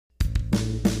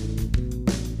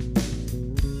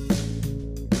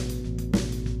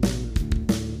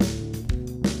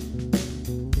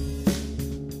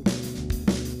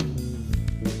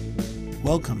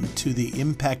Welcome to the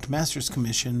Impact Masters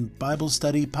Commission Bible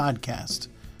Study Podcast.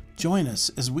 Join us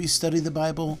as we study the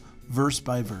Bible verse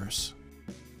by verse.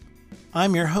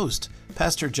 I'm your host,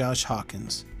 Pastor Josh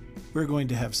Hawkins. We're going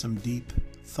to have some deep,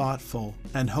 thoughtful,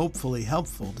 and hopefully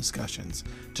helpful discussions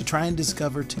to try and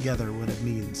discover together what it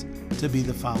means to be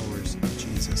the followers of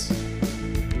Jesus.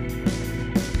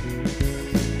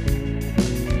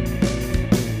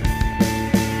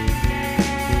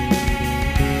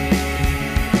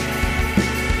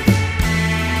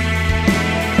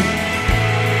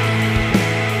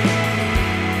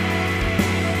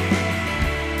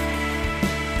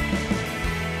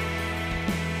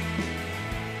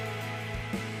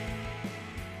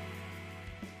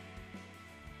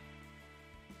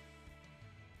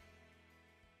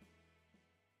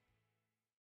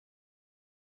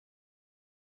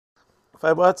 If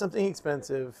I bought something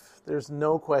expensive, there's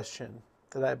no question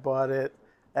that I bought it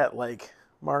at like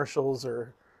Marshall's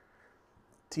or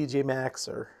TJ Maxx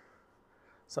or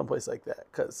someplace like that,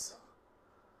 because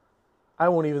I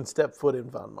won't even step foot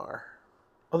in Von Maur.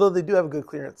 Although they do have a good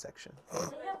clearance section. They have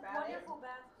wonderful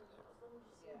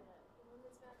bathrooms.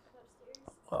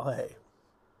 Well, hey,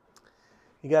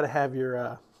 you got to have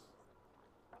your,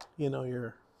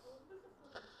 your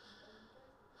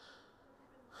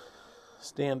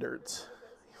standards.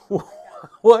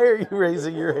 Why are you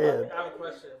raising your hand? I have a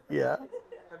question. Yeah.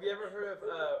 Have you ever heard of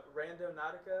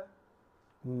Randonautica?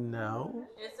 No.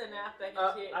 It's an app that can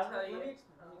tell you. Let me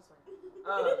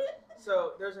explain.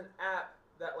 So there's an app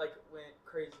that like went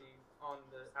crazy on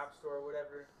the App Store or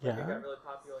whatever. Like, Yeah. It got really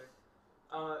popular.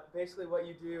 Basically, what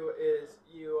you do is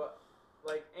you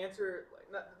like answer.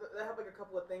 They have like a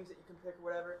couple of things that you can pick or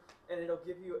whatever, and it'll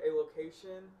give you a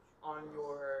location on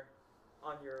your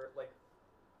like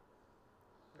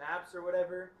maps or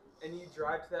whatever, and you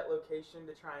drive to that location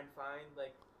to try and find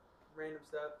like random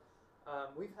stuff.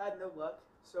 We've had no luck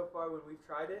so far when we've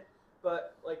tried it,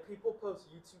 but like people post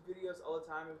YouTube videos all the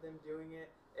time of them doing it,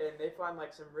 and they find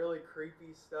like some really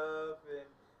creepy stuff, and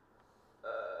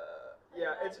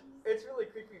yeah, it's really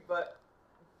creepy. But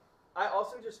I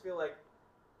also just feel like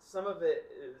some of it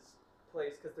is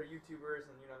placed because they're YouTubers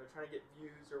and they're trying to get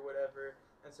views or whatever,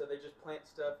 and so they just plant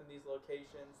stuff in these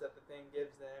locations that the thing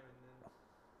gives them, and then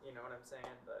you know what I'm saying.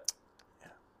 But Yeah.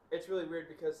 It's really weird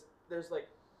because there's like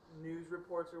news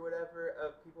reports or whatever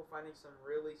of people finding some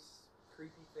really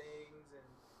creepy things and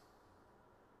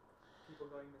people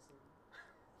going missing.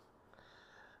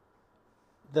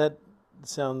 That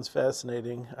sounds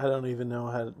fascinating. I don't even know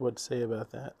what to say about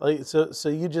that. Like, so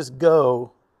you just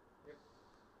go Yep.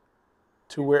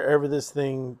 to wherever this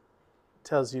thing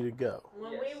tells you to go.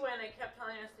 When Yes. we went, it kept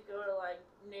telling us to go to like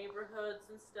neighborhoods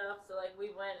and stuff. So like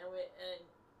we went and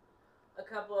a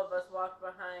couple of us walked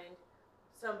behind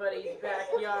somebody's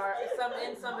backyard,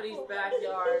 somebody's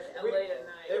backyard late at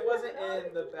night. It wasn't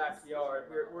in the backyard.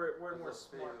 We're more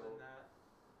smart than that.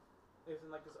 It was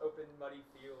in like this open muddy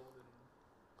field,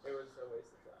 and it was a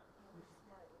waste of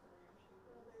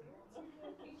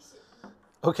time.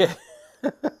 Okay.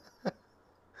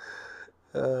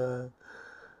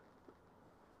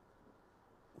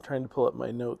 Trying to pull up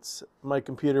my notes. My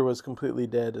computer was completely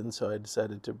dead, and so I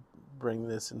decided to bring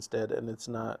this instead, and it's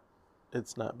not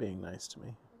being nice to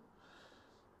me.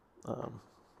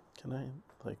 Can I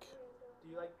Do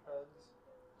you like pugs?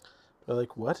 do I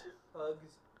like what?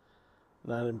 Pugs?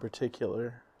 Not in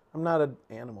particular. I'm not an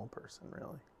animal person,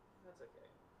 really. That's okay.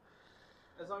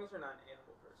 As long as you're not an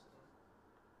animal person.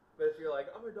 But if you're like,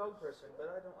 I'm a dog person, but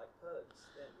I don't like pugs,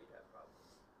 then we'd have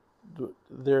problems.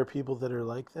 There are people that are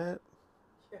like that.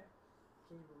 Yeah.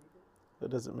 Can you believe it? That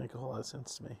doesn't make a whole lot of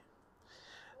sense to me.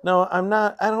 No, I'm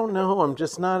not. I don't know. I'm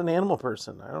just not an animal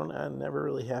person. I never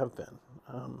really have been.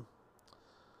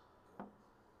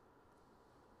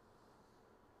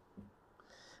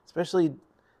 Especially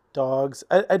dogs.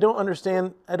 I don't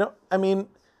understand. I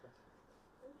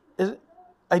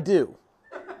do.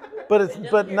 But it's And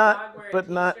doesn't but your not dog wear a but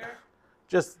not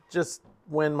t-shirt? just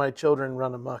when my children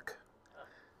run amok.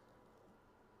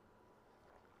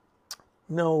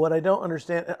 No, what I don't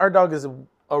understand, our dog is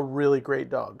a really great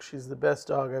dog. She's the best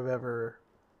dog I've ever,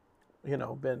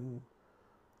 been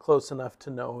close enough to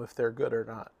know if they're good or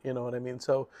not. You know what I mean?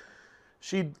 So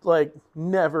she like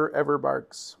never ever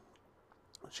barks.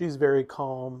 She's very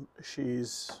calm.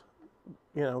 She's,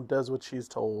 does what she's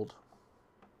told.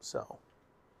 So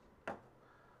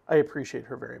I appreciate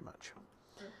her very much.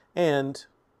 And,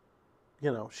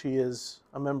 she is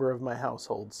a member of my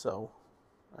household, so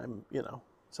I'm,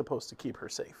 supposed to keep her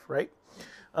safe, right?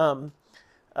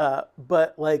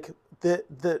 But like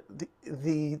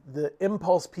the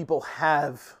impulse people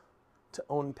have to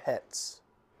own pets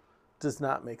does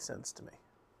not make sense to me.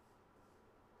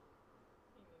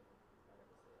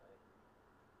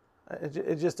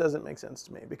 It just doesn't make sense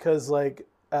to me because like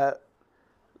I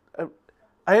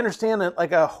understand that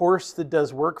like a horse that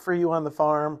does work for you on the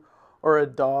farm, or a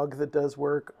dog that does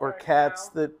work, or Or a cats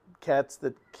cow.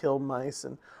 that kill mice,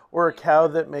 and or a cow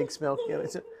that makes milk. You know,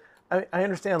 I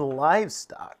understand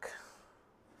livestock.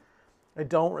 I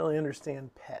don't really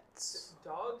understand pets.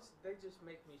 Dogs, they just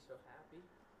make me so happy.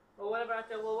 What about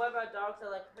dogs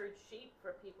that like herd sheep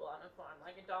for people on a farm?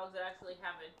 Like a dogs that actually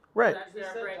have it. Right. That actually He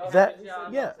are said great. dogs- That- he said job.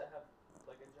 dogs yeah. that have,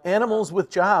 like, a job. Animals with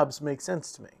jobs make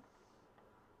sense to me.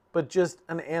 But just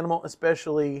an animal,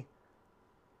 especially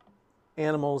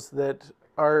animals that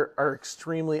are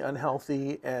extremely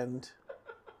unhealthy, and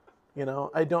you know,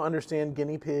 I don't understand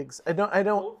guinea pigs. I don't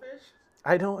Goldfish?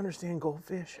 I don't understand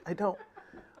goldfish. I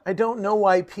don't know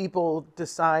why people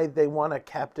decide they want a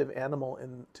captive animal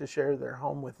to share their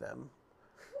home with them.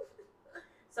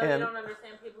 So you And- don't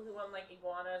understand people who want like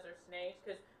iguanas or snakes?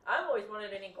 Because I've always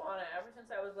wanted an iguana ever since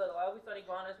I was little. I always thought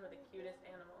iguanas were the cutest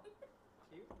animal.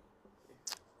 Cute.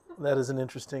 That is an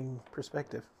interesting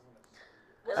perspective.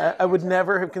 And I would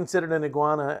never have considered an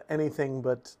iguana anything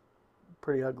but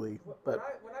pretty ugly. But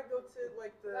When I go to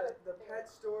like the pet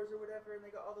stores or whatever, and they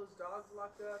got all those dogs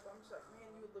locked up, I'm just like, man,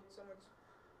 you would look so much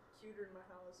cuter in my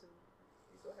house and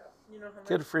be so happy. you know how much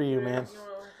Good for you, cuter, man. You know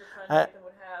how much I- fun Nathan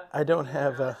would have I don't if you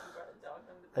have, brought a dog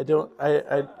home to I don't.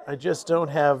 I just don't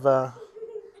have. I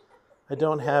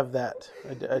don't have that.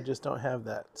 I just don't have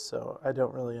that. So I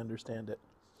don't really understand it.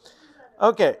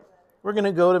 Okay, we're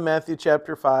gonna go to Matthew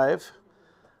chapter 5.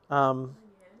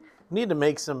 Need to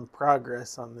make some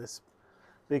progress on this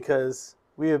because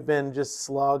we have been just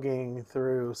slogging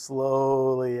through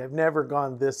slowly. I've never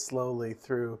gone this slowly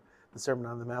through the Sermon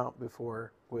on the Mount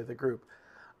before with a group.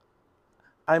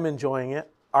 I'm enjoying it.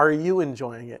 Are you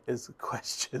enjoying it? Is the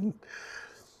question.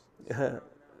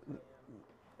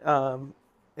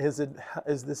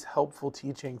 Is this helpful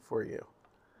teaching for you?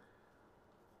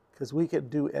 Because we could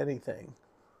do anything.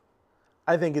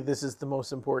 I think this is the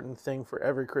most important thing for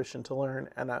every Christian to learn,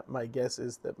 and my guess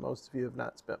is that most of you have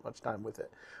not spent much time with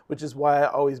it, which is why I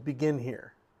always begin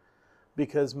here,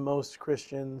 because most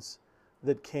Christians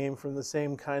that came from the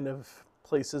same kind of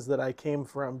places that I came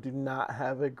from do not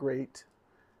have a great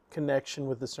connection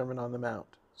with the Sermon on the Mount.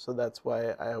 So that's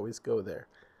why I always go there.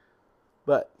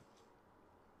 But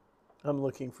I'm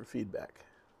looking for feedback.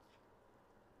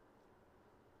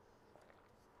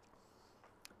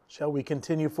 Shall we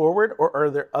continue forward, or are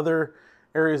there other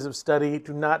areas of study?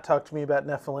 Do not talk to me about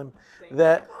Nephilim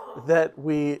that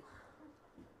we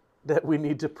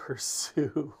need to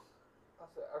pursue.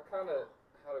 I kind of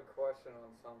had a question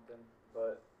on something,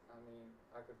 but I mean,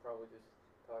 I could probably just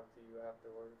talk to you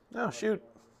afterwards. Oh, shoot.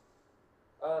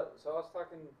 So I was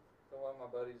talking to one of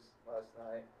my buddies last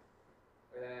night,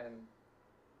 and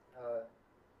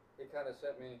he kind of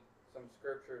sent me some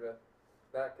scripture to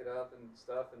back it up and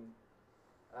stuff, and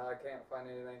I can't find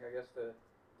anything, I guess, to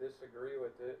disagree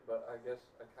with it, but I guess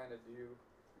I kind of do.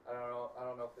 I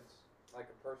don't know if it's like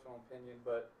a personal opinion,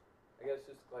 but I guess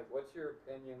just like, what's your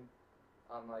opinion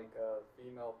on like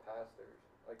female pastors,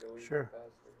 like a lead Sure.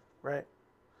 pastor? Right.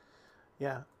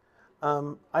 Yeah.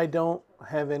 I don't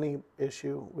have any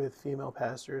issue with female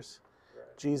pastors.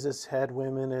 Right. Jesus had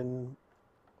women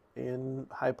in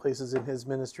high places in his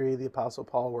ministry. The Apostle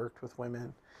Paul worked with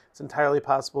women. It's entirely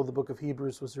possible the book of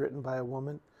Hebrews was written by a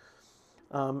woman.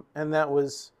 And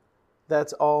that's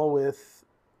all with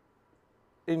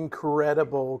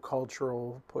incredible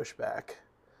cultural pushback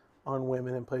on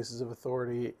women in places of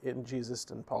authority in Jesus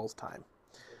and Paul's time.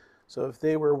 So if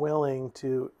they were willing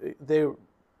to,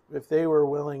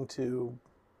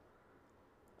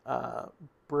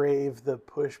 brave the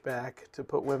pushback to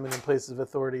put women in places of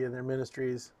authority in their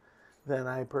ministries, then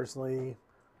I personally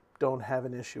don't have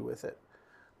an issue with it.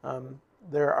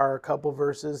 There are a couple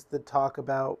verses that talk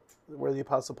about where the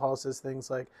Apostle Paul says things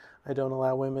like, I don't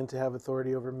allow women to have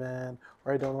authority over men,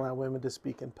 or I don't allow women to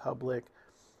speak in public.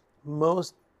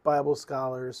 Most Bible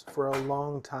scholars for a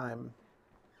long time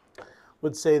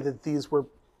would say that these were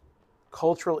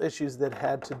cultural issues that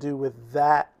had to do with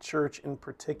that church in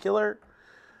particular,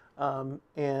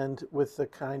 and with the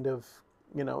kind of,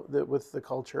 with the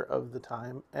culture of the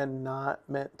time, and not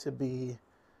meant to be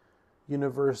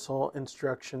universal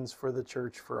instructions for the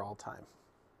church for all time.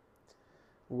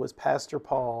 It was Pastor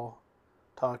Paul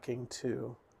talking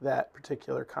to that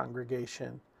particular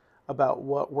congregation about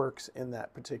what works in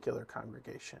that particular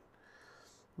congregation.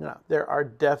 Now, there are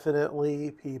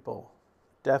definitely people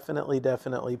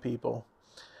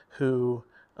who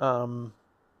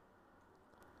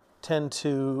tend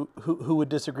to, who would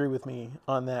disagree with me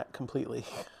on that completely.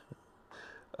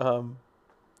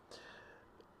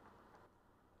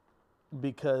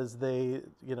 because they,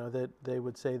 that they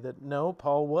would say that no,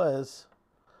 Paul was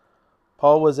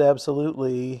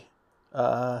absolutely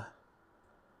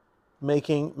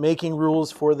making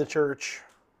rules for the church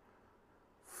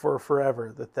for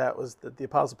forever. That the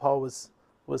Apostle Paul was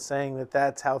saying that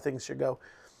that's how things should go.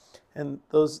 And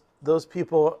those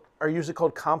people are usually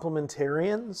called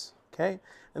complementarians, okay?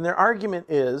 And their argument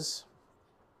is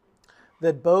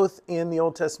that both in the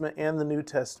Old Testament and the New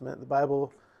Testament, the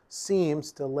Bible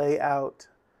seems to lay out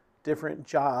different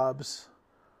jobs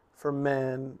for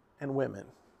men and women.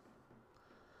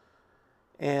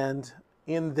 And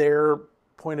in their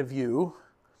point of view,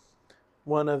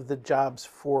 one of the jobs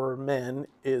for men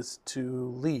is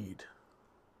to lead.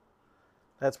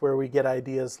 That's where we get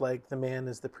ideas like the man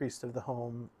is the priest of the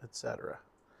home, etc.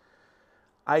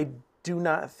 I do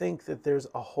not think that there's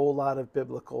a whole lot of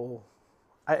biblical...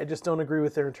 I just don't agree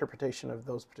with their interpretation of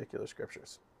those particular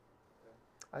scriptures.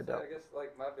 I don't. I guess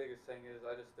like my biggest thing is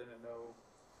I just didn't know,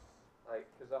 like,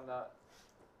 because I'm not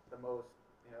the most,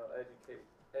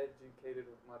 educated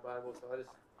with my Bible, so I just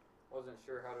wasn't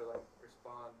sure how to like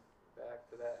respond back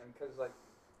to that. And because like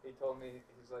he told me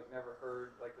he's like never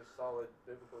heard like a solid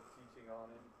biblical teaching on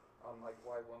it, on like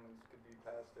why women could be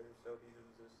pastors, so he was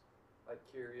just like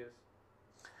curious.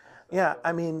 Yeah,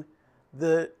 I mean,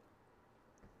 the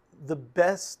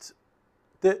best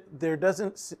that there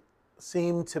doesn't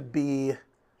seem to be,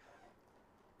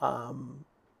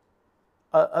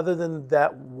 other than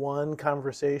that one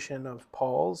conversation of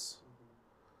Paul's,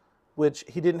 which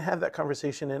he didn't have that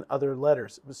conversation in other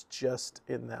letters. It was just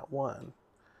in that one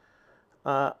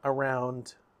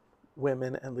around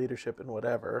women and leadership and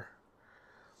whatever.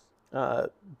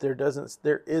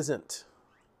 There isn't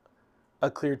a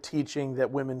clear teaching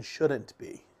that women shouldn't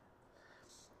be.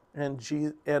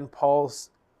 And Paul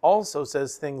also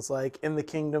says things like, in the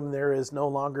kingdom there is no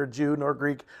longer Jew, nor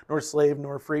Greek, nor slave,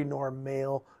 nor free, nor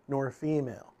male, nor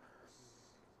female.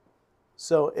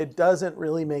 So it doesn't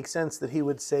really make sense that he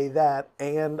would say that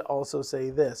and also say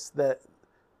this, that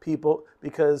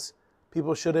because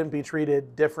people shouldn't be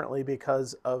treated differently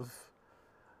because of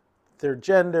their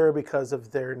gender, because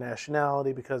of their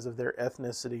nationality, because of their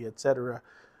ethnicity, etc.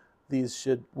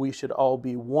 We should all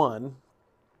be one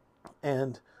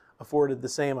and afforded the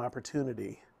same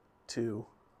opportunity to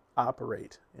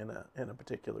operate in a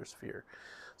particular sphere.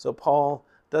 So Paul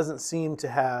doesn't seem to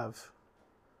have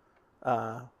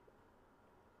an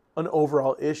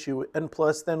overall issue. And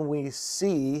plus then we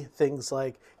see things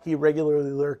like he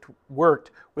regularly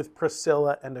worked with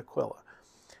Priscilla and Aquila.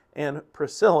 And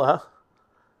Priscilla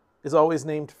is always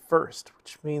named first,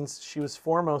 which means she was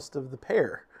foremost of the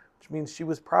pair, which means she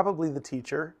was probably the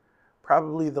teacher,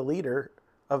 probably the leader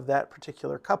of that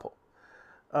particular couple.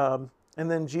 And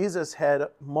then Jesus had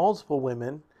multiple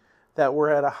women that were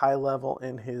at a high level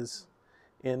in his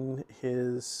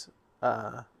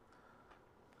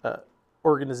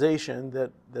organization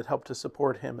that helped to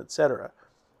support him, etc.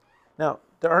 Now,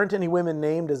 there aren't any women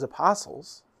named as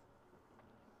apostles.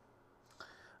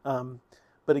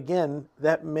 But again,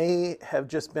 that may have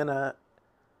just been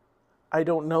I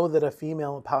don't know that a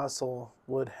female apostle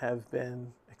would have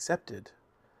been accepted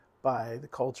by the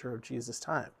culture of Jesus'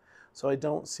 time. So I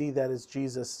don't see that as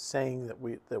Jesus saying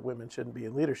that women shouldn't be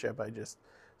in leadership. I just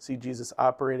see Jesus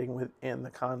operating within the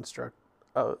construct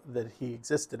that he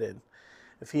existed in.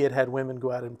 If he had women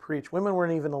go out and preach, women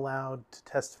weren't even allowed to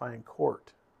testify in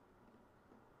court.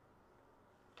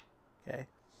 Okay,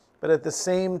 but at the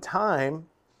same time,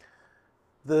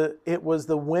 it was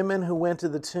the women who went to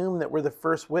the tomb that were the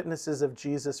first witnesses of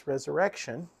Jesus'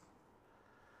 resurrection.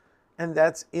 And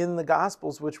that's in the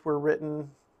Gospels, which were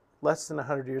written less than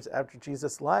 100 years after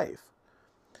Jesus' life.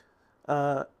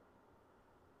 The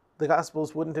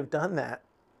Gospels wouldn't have done that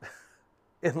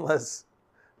unless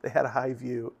they had a high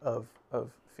view of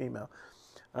female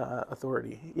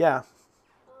authority. Yeah. So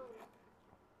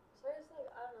it's like,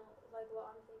 I don't know, like what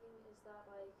I'm thinking is that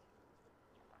like,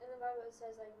 in the Bible it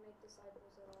says like make disciples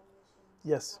of all nations.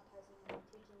 Yes. Baptizing them,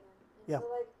 teaching them. And Yeah.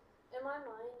 so like, in my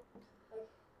mind, like,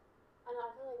 I know,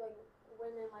 I feel like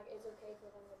women, like, it's okay for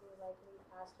them to be like lead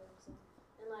pastors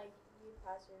and like youth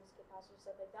pastors, kid pastors,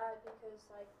 stuff like that, because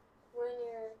like when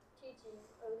you're teaching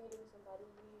or leading somebody,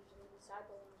 you usually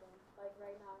discipling them. Like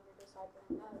right now, you're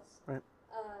discipling us. Right.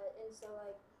 And so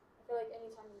like, I feel like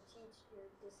anytime you teach, you're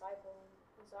discipling.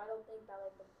 And so I don't think that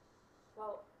like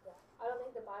I don't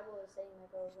think the Bible is saying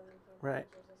like, oh, women can't be Right.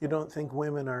 teachers and You stuff don't like think that.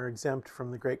 women are exempt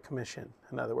from the Great Commission,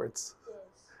 in other words. Yes.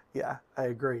 Yeah, I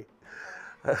agree.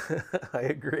 I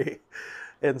agree.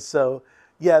 And so,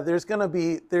 yeah, there's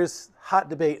hot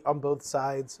debate on both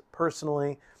sides,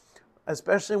 personally,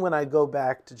 especially when I go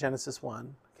back to Genesis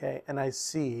 1, okay, and I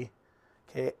see,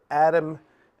 Okay, Adam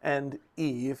and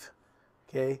Eve.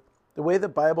 Okay, the way the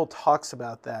Bible talks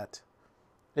about that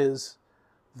is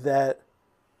that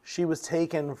she was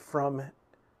taken from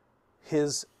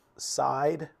his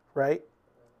side, right?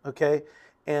 Okay,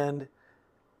 and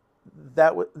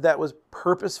that was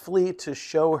purposefully to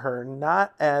show her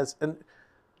not as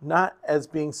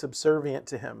being subservient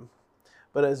to him,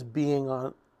 but as being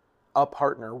a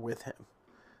partner with him.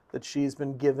 That she's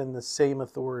been given the same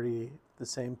authority, the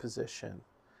same position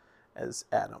as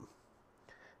Adam.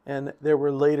 And there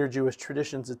were later Jewish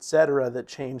traditions, etc., that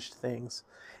changed things.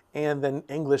 And then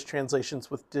English translations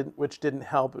which didn't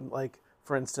help, like,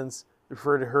 for instance,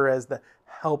 refer to her as the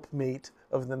helpmate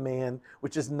of the man,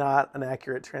 which is not an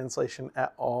accurate translation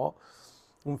at all.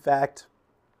 In fact,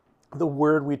 the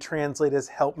word we translate as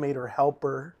helpmate or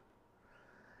helper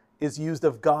is used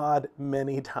of God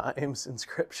many times in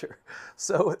Scripture.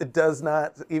 So it does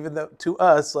not, even though to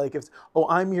us, like, if, oh,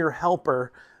 I'm your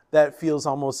helper, that feels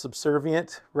almost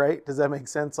subservient, right? Does that make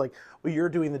sense? Like, well, you're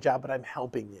doing the job, but I'm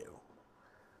helping you.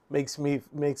 Makes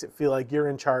it feel like you're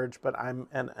in charge, but I'm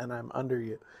under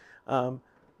you.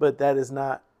 But that is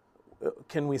not.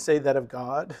 Can we say that of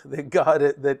God?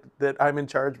 That I'm in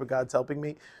charge, but God's helping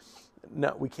me?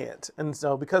 No, we can't. And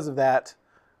so because of that,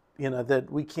 that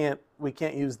we can't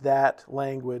use that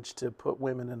language to put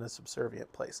women in a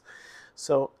subservient place.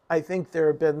 So I think there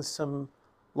have been some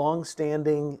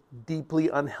long-standing, deeply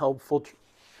unhelpful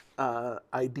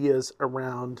ideas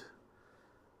around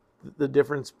the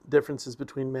differences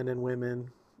between men and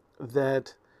women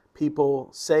that people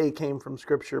say came from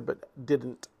Scripture but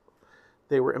didn't.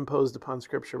 They were imposed upon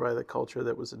Scripture by the culture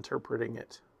that was interpreting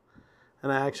it.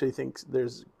 And I actually think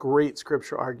there's great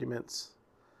scriptural arguments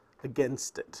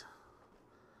against it.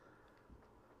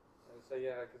 So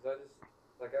yeah, because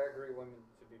I agree women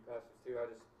should be pastors too. I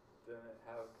just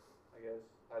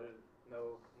I didn't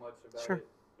know much about Sure. it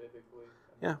biblically.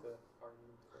 Yeah. The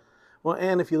argument, so. Well,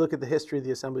 and if you look at the history of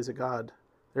the Assemblies of God,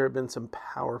 there have been some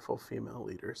powerful female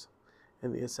leaders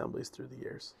in the assemblies through the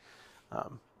years.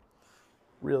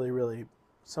 Really, really,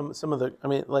 some of the,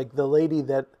 like the lady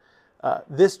that,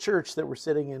 this church that we're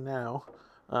sitting in now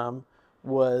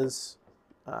was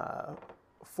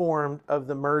formed of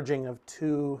the merging of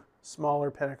two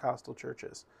smaller Pentecostal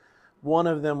churches. One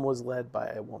of them was led by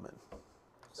a woman.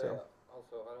 So. Yeah,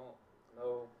 also, I don't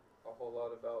know a whole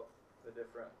lot about the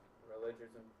different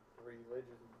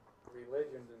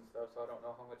religions and stuff, so I don't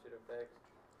know how much it affects.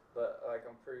 But like,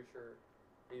 I'm pretty sure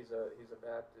he's a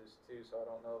Baptist too, so I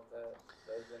don't know if that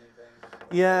does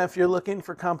anything. Yeah, if you're looking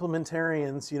for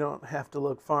complementarians, you don't have to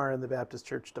look far in the Baptist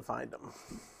church to find them.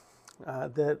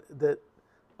 That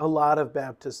a lot of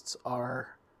Baptists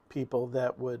are people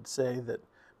that would say that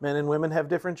men and women have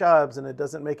different jobs, and it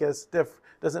doesn't make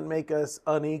us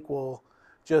unequal,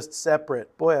 just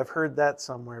separate. Boy, I've heard that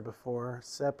somewhere before.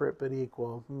 Separate but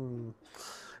equal.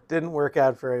 Didn't work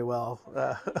out very well.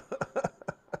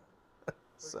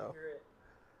 So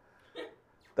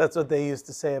that's what they used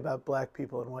to say about black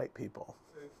people and white people.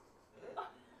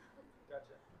 Gotcha.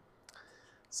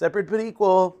 Separate but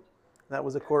equal. That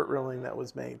was a court ruling that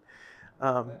was made.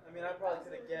 I probably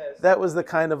could have guessed. That was the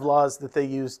kind of laws that they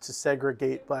used to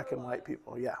segregate black and white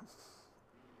people. Yeah,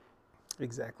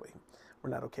 exactly. We're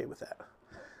not okay with that.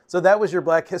 So that was your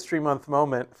Black History Month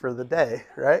moment for the day,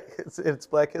 right? It's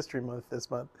Black History Month this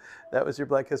month. That was your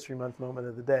Black History Month moment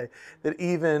of the day. That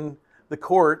even the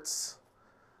courts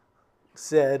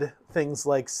said things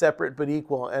like separate but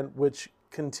equal, and which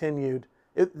continued.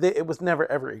 It was never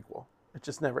ever equal. It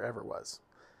just never ever was.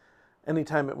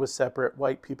 Anytime it was separate,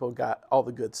 white people got all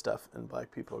the good stuff and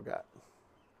black people got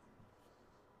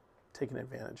taken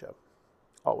advantage of.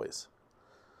 Always.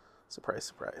 Surprise,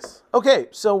 surprise. Okay,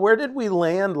 so where did we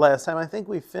land last time? I think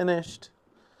we finished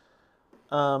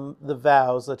the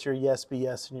vows. Let your yes be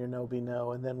yes and your no be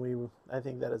no. And then I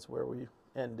think that is where we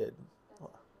ended.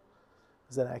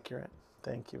 Is that accurate?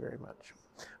 Thank you very much.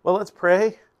 Well, let's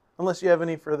pray, unless you have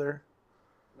any further.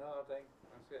 No, I think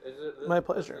that's good. My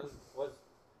pleasure.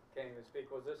 Can't even speak.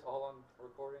 Was this all on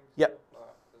recording? Yep.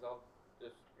 Because I'm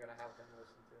just gonna have them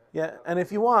listen to it. Yeah, and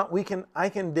if you want, I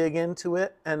can dig into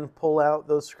it and pull out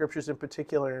those scriptures in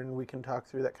particular, and we can talk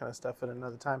through that kind of stuff at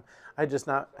another time. I just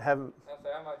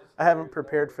haven't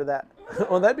prepared for that.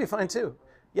 Well, that'd be fine too.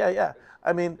 Yeah.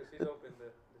 I mean, because he's open to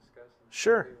discussing.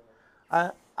 Sure.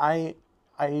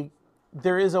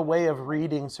 There is a way of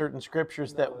reading certain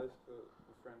scriptures that.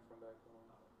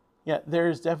 Yeah,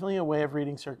 there's definitely a way of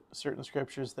reading certain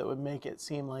scriptures that would make it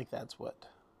seem like that's what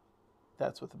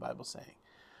the Bible's saying.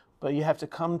 But you have to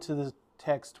come to the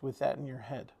text with that in your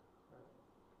head.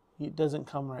 It doesn't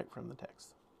come right from the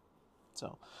text.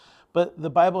 So, but the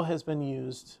Bible has been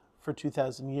used for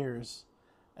 2,000 years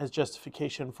as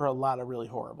justification for a lot of really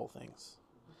horrible things.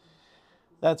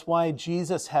 That's why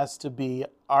Jesus has to be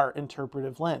our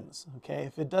interpretive lens. Okay,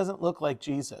 if it doesn't look like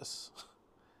Jesus,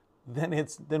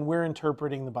 then we're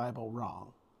interpreting the Bible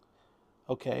wrong.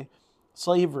 Okay,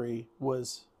 slavery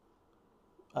was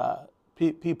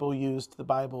people used the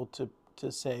Bible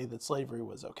to say that slavery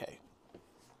was okay.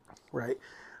 Right?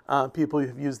 People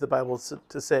have used the Bible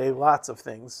to say lots of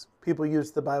things. People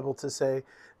used the Bible to say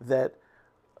that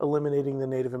eliminating the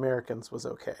Native Americans was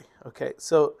okay. Okay,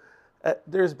 so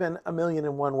there's been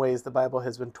 1,000,001 ways the Bible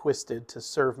has been twisted to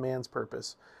serve man's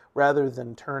purpose rather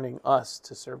than turning us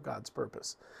to serve God's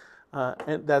purpose.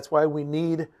 And that's why we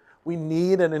need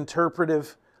an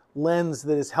interpretive lens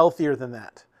that is healthier than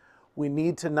that. We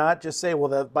need to not just say, well,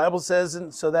 the Bible says,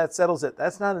 and so that settles it.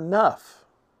 That's not enough.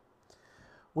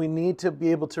 We need to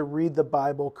be able to read the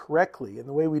Bible correctly. And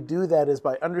the way we do that is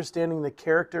by understanding the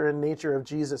character and nature of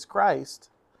Jesus Christ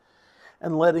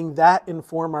and letting that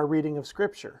inform our reading of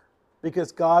Scripture.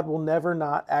 Because God will never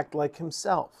not act like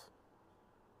himself.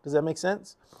 Does that make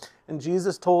sense? And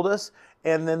Jesus told us,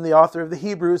 and then the author of the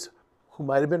Hebrews, who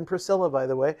might have been Priscilla, by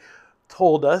the way,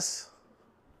 told us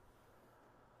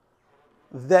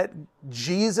that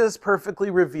Jesus perfectly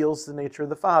reveals the nature of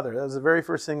the Father. That was the very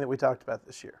first thing that we talked about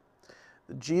this year.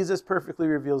 That Jesus perfectly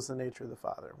reveals the nature of the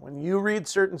Father. When you read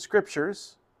certain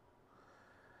scriptures,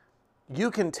 you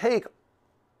can take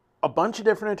a bunch of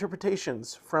different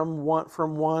interpretations from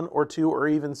one or two or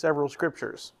even several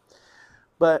scriptures.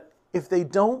 But if they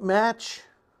don't match,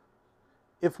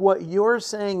 if what you're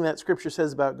saying that scripture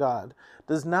says about God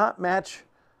does not match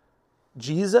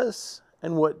Jesus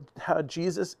and how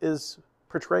Jesus is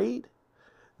portrayed,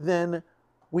 then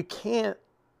we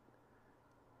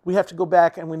have to go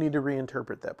back and we need to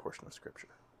reinterpret that portion of scripture.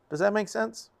 Does that make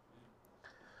sense?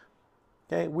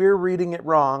 Okay, we're reading it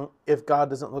wrong if God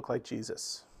doesn't look like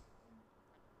Jesus.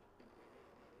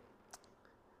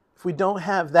 If we don't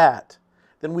have that,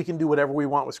 then we can do whatever we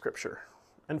want with Scripture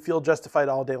and feel justified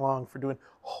all day long for doing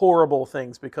horrible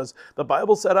things because the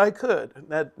Bible said I could.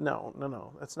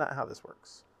 No, that's not how this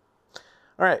works.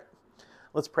 All right,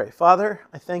 let's pray. Father,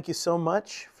 I thank you so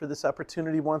much for this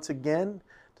opportunity once again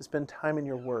to spend time in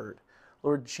your word.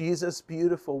 Lord Jesus,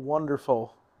 beautiful,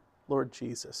 wonderful Lord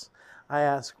Jesus, I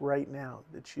ask right now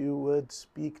that you would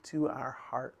speak to our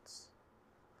hearts.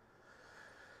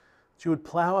 That you would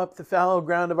plow up the fallow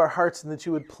ground of our hearts and that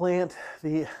you would plant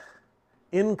the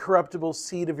incorruptible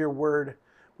seed of your word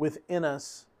within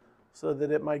us so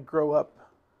that it might grow up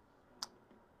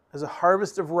as a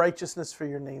harvest of righteousness for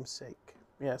your name's sake.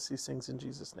 We ask these things in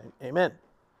Jesus' name. Amen.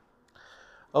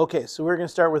 Okay, so we're going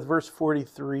to start with verse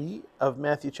 43 of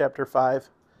Matthew chapter 5.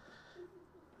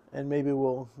 And maybe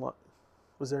we'll...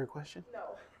 Was there a question? No.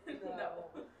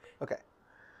 Okay.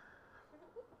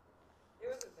 It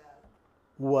wasn't bad.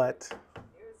 What?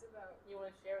 It was about. You want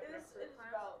to share with It us? was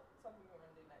about something we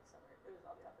want to do next summer. It was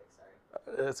all topics.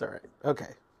 Sorry. That's all right.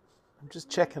 Okay. I'm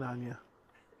just checking on you.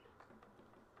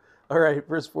 All right,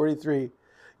 verse 43.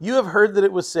 You have heard that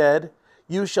it was said,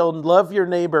 you shall love your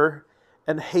neighbor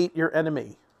and hate your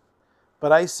enemy.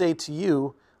 But I say to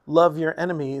you, love your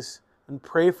enemies and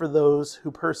pray for those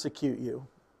who persecute you,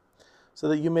 so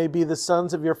that you may be the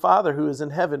sons of your Father who is in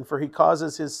heaven, for he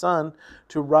causes his sun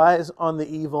to rise on the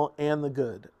evil and the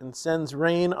good, and sends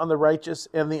rain on the righteous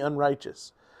and the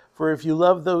unrighteous. For if you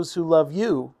love those who love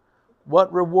you,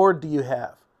 what reward do you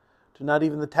have? Do not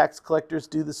even the tax collectors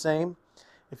do the same?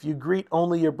 If you greet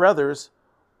only your brothers,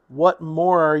 what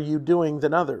more are you doing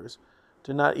than others?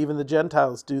 Do not even the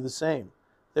Gentiles do the same?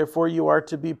 Therefore you are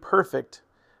to be perfect,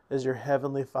 as your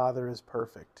heavenly Father is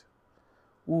perfect.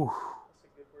 Ooh.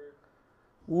 That's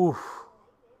a good word. Ooh.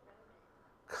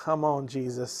 Come on,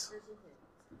 Jesus.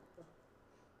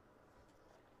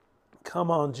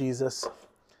 Come on, Jesus.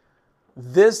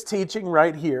 This teaching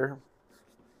right here,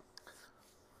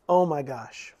 oh my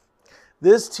gosh.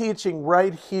 This teaching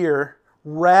right here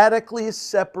radically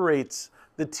separates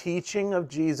the teaching of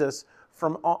Jesus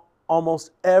from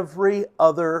almost every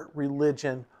other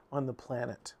religion on the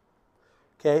planet.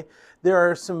 Okay? There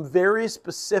are some very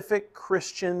specific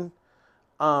Christian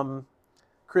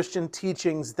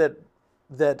teachings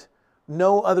that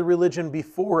no other religion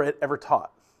before it ever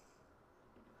taught.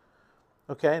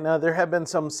 Okay? Now, there have been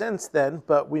some since then,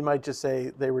 but we might just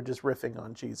say they were just riffing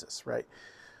on Jesus, right?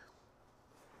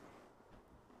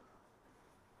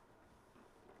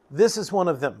 This is one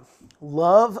of them.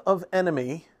 Love of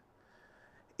enemy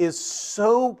is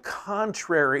so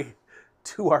contrary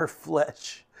to our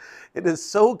flesh. It is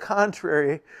so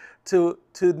contrary to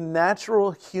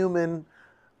natural human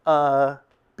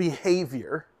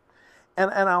behavior.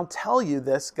 And I'll tell you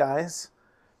this, guys.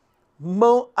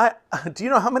 Do you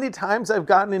know how many times I've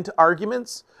gotten into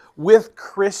arguments with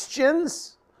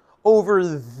Christians over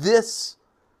this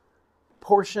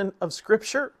portion of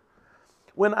Scripture?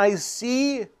 When I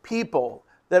see people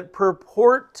that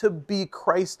purport to be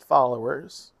Christ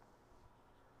followers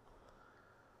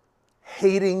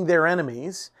hating their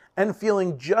enemies and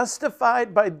feeling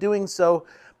justified by doing so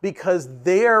because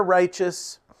they are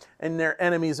righteous and their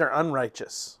enemies are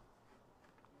unrighteous.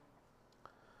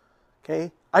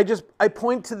 Okay? I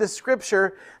point to this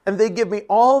scripture and they give me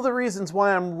all the reasons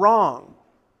why I'm wrong.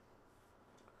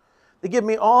 They give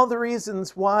me all the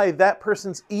reasons why that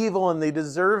person's evil and they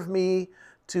deserve me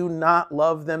to not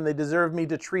love them. They deserve me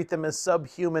to treat them as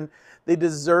subhuman. They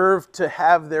deserve to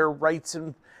have their rights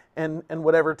and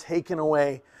whatever taken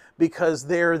away because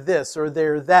they're this or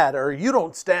they're that, or you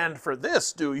don't stand for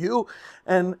this, do you?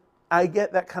 And I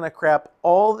get that kind of crap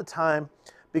all the time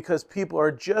because people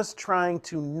are just trying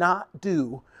to not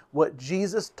do what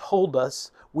Jesus told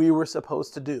us we were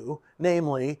supposed to do,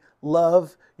 namely,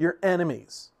 love your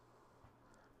enemies.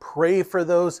 Pray for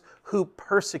those who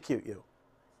persecute you.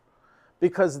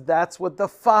 Because that's what the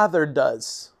Father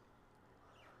does.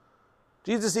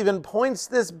 Jesus even points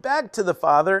this back to the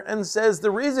Father and says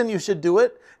the reason you should do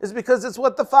it is because it's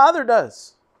what the Father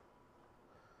does.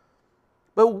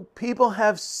 But people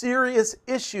have serious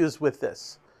issues with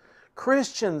this.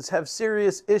 Christians have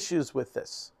serious issues with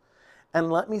this.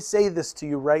 And let me say this to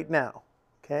you right now,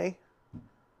 okay?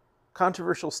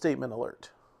 Controversial statement alert.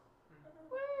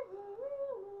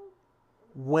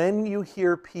 When you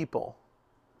hear people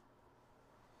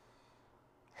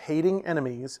hating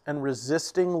enemies and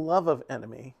resisting love of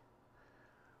enemy,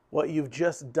 what you've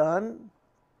just done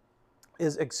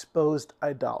is exposed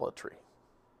idolatry.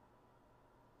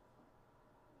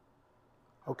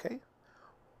 Okay?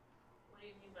 What do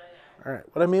you mean by that? All right.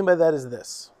 What I mean by that is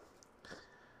this.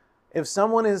 If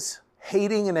someone is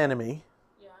hating an enemy,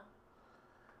 Yeah.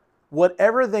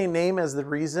 whatever they name as the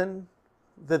reason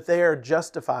that they are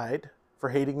justified for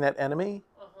hating that enemy,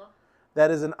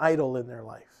 that is an idol in their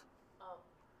life. Oh.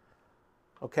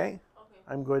 Okay? Okay.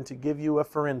 I'm going to give you a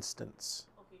for instance.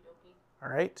 Okie dokie. All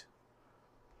right?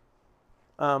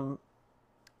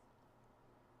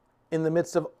 In the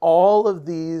midst of all of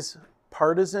these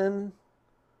partisan,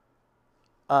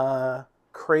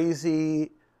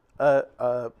 crazy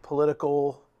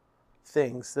political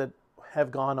things that have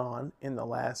gone on in the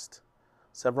last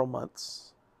several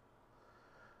months,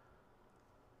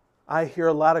 I hear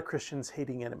a lot of Christians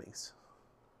hating enemies.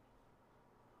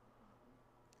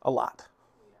 A lot.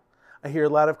 I hear a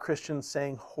lot of Christians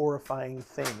saying horrifying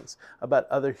things about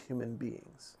other human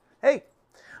beings. Hey,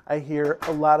 I hear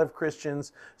a lot of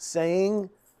Christians saying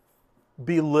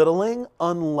belittling,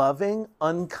 unloving,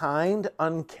 unkind,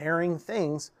 uncaring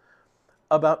things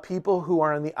about people who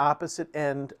are on the opposite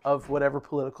end of whatever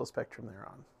political spectrum they're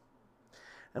on.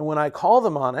 And when I call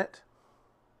them on it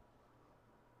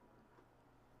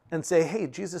and say, hey,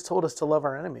 Jesus told us to love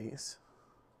our enemies,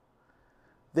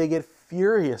 they get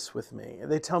furious with me.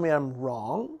 They tell me I'm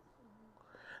wrong,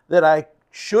 that I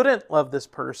shouldn't love this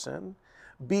person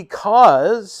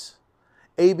because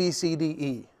A, B, C, D,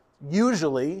 E.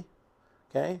 Usually,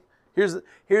 okay, here's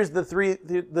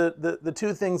the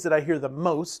two things that I hear the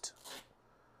most.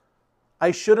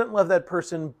 I shouldn't love that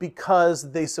person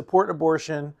because they support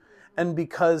abortion and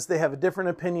because they have a different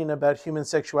opinion about human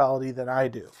sexuality than I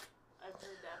do. I've heard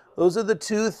that. Those are the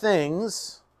two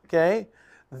things, okay,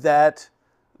 that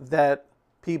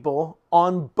people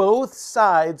on both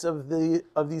sides of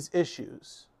these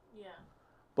issues, Yeah.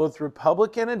 both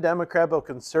Republican and Democrat, both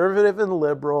conservative and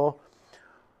liberal,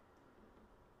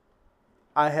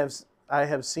 I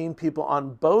have seen people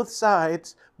on both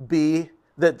sides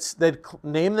that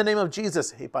name the name of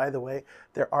Jesus. Hey, by the way,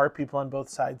 there are people on both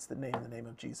sides that name the name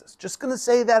of Jesus. Just going to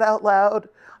say that out loud.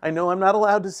 I know I'm not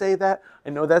allowed to say that. I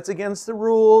know that's against the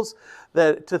rules,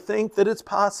 that to think that it's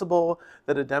possible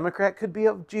that a Democrat could be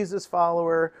a Jesus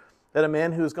follower, that a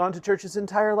man who's gone to church his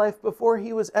entire life before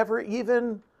he was ever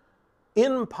even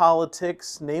in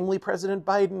politics, namely President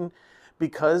Biden,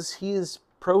 because he is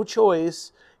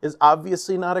pro-choice, is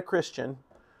obviously not a Christian.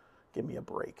 Give me a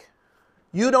break.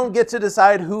 You don't get to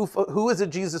decide who is a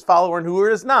Jesus follower and who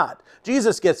is not.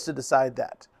 Jesus gets to decide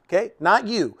that, okay? Not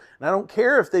you. And I don't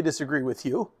care if they disagree with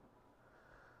you.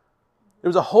 There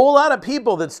was a whole lot of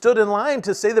people that stood in line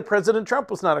to say that President Trump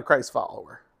was not a Christ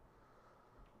follower.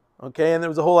 Okay, and there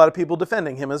was a whole lot of people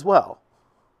defending him as well.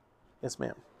 Yes,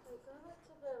 ma'am. Like, going back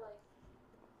to the,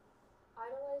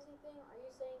 idolizing thing, are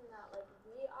you saying that,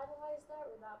 we idolize that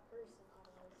or that person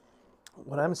idolizes that?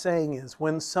 What I'm saying is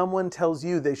when someone tells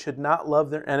you they should not love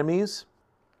their enemies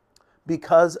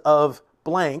because of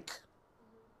blank,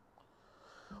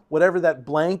 whatever that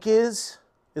blank is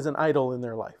an idol in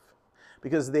their life.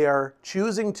 Because they are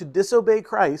choosing to disobey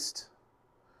Christ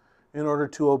in order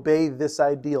to obey this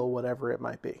ideal, whatever it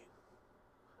might be.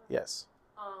 Yes.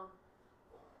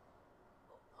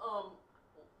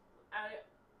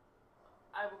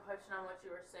 I have a question on what you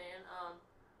were saying.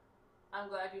 I'm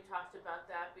glad you talked about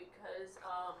that because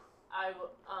I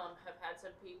have had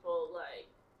some people like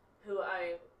who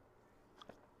I've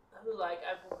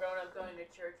grown up going to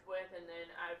church with, and then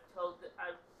I've told them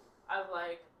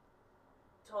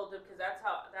because that's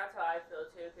how I feel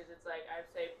too. Because it's like I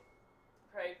say,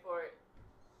 pray for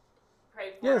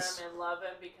Yes. him and love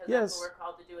him because Yes. that's what we're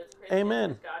called to do as Christians.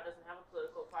 Amen. Because God doesn't have a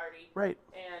political party. Right.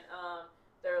 And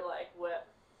they're like, what?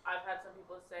 I've had some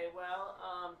people say, well,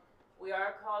 we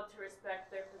are called to respect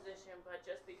their position, but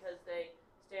just because they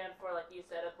stand for, like you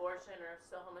said, abortion or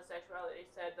still homosexuality,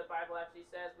 said the Bible actually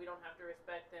says we don't have to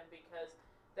respect them because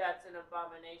that's an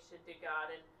abomination to God.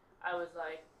 And I was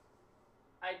like,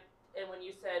 and when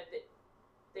you said that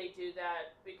they do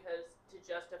that because to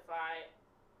justify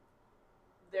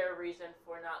their reason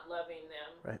for not loving them,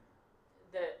 Right.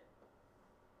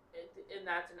 And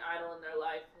that's an idol in their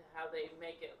life, how they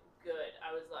make it good.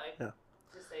 I was like, Yeah.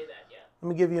 to say that, yeah. Let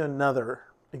me give you another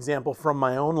example from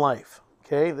my own life.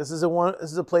 Okay, this is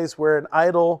a place where an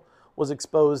idol was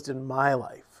exposed in my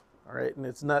life. All right, and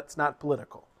it's not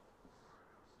political.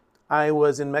 I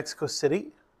was in Mexico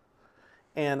City,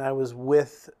 and I was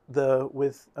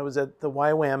I was at the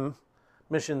YWAM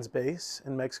missions base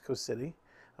in Mexico City.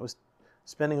 I was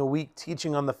spending a week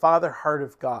teaching on the Father Heart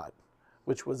of God,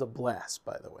 which was a blast,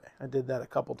 by the way. I did that a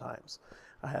couple times.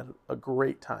 I had a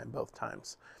great time both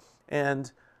times.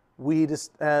 And we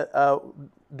just,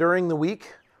 during the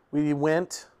week, we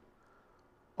went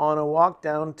on a walk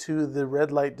down to the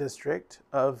red light district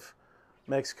of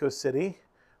Mexico City,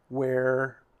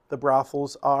 where the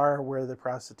brothels are, where the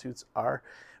prostitutes are,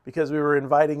 because we were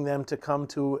inviting them to come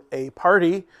to a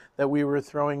party that we were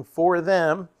throwing for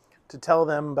them to tell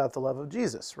them about the love of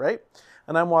Jesus, right?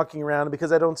 And I'm walking around, and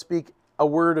because I don't speak a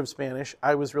word of Spanish,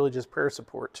 I was really just prayer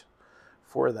support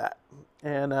for that.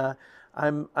 And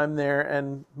I'm there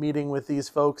and meeting with these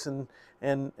folks, and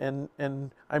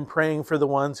I'm praying for the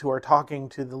ones who are talking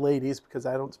to the ladies because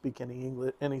I don't speak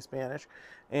any Spanish,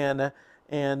 and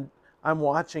I'm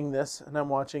watching this, and I'm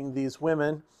watching these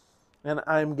women, and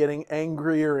I'm getting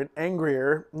angrier and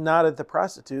angrier, not at the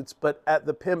prostitutes, but at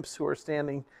the pimps who are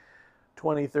standing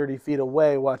 20, 30 feet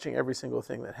away watching every single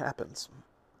thing that happens.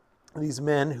 These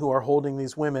men who are holding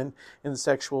these women in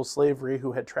sexual slavery,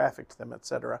 who had trafficked them,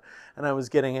 etc. And I was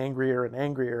getting angrier and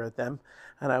angrier at them.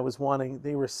 And I was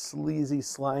they were sleazy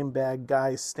slime bag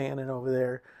guys standing over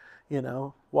there,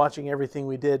 watching everything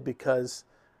we did because,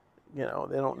 they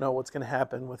don't know what's going to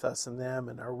happen with us and them,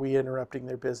 and are we interrupting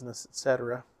their business,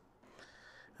 etc.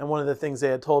 And one of the things they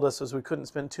had told us was we couldn't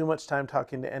spend too much time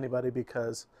talking to anybody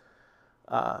because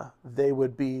they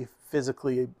would be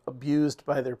physically abused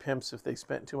by their pimps if they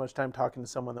spent too much time talking to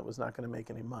someone that was not going to make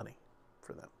any money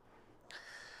for them.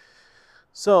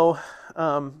 So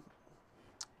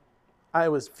I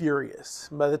was furious.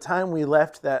 By the time we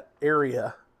left that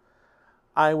area,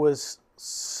 I was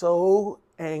so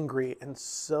angry and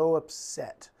so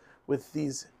upset with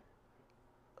these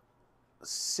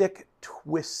sick,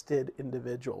 twisted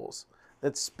individuals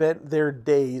that spent their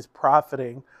days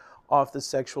profiting off the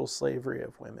sexual slavery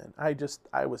of women.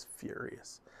 I was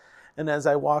furious. And as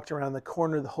I walked around the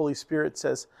corner, the Holy Spirit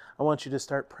says, I want you to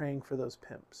start praying for those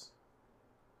pimps.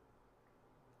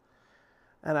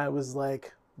 And I was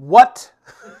like, what?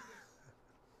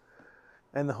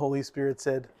 And the Holy Spirit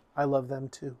said, I love them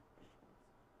too.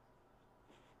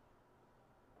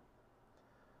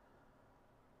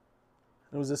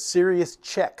 It was a serious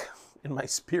check in my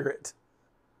spirit.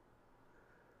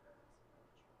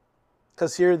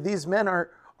 Because here, these men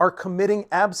are committing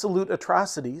absolute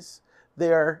atrocities.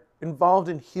 They are involved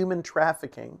in human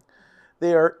trafficking.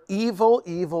 They are evil,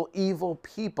 evil, evil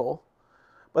people.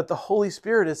 But the Holy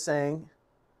Spirit is saying,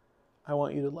 I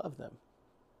want you to love them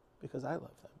because I love them.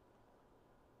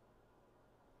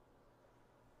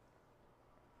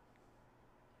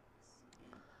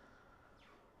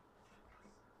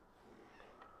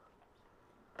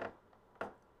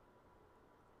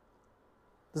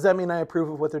 Does that mean I approve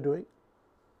of what they're doing?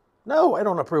 No, I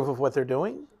don't approve of what they're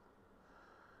doing.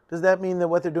 Does that mean that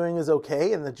what they're doing is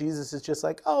okay and that Jesus is just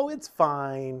like, oh, it's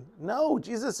fine? No,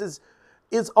 Jesus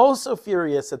is also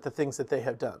furious at the things that they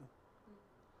have done.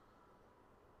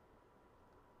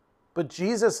 But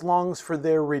Jesus longs for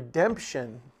their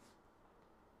redemption.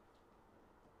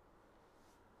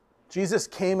 Jesus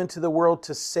came into the world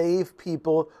to save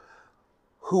people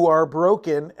who are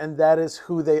broken, and that is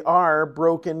who they are,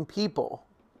 broken people.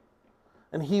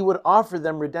 And he would offer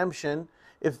them redemption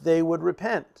if they would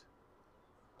repent.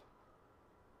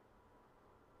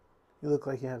 You look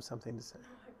like you have something to say.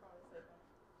 I promise I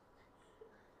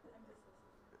don't. I'm just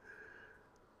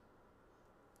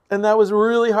And that was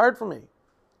really hard for me.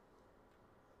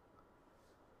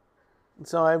 And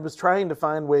so I was trying to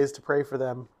find ways to pray for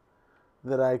them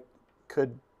that I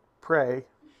could pray,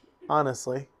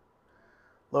 honestly.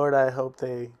 Lord, I hope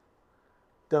they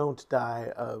don't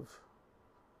die of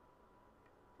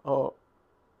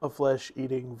a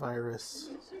flesh-eating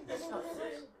virus.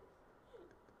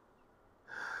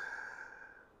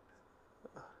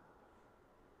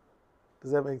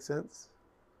 Does that make sense?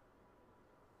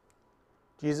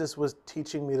 Jesus was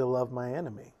teaching me to love my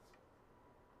enemy.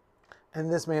 And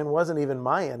this man wasn't even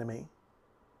my enemy.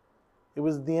 It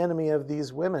was the enemy of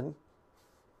these women.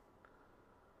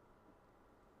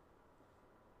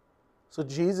 So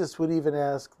Jesus would even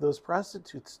ask those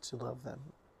prostitutes to love them.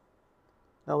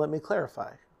 Now let me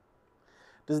clarify.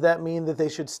 Does that mean that they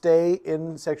should stay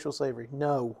in sexual slavery?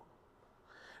 No.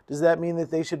 Does that mean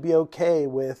that they should be okay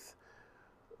with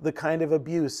the kind of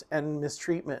abuse and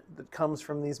mistreatment that comes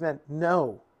from these men?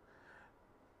 No.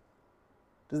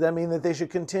 Does that mean that they should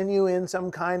continue in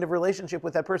some kind of relationship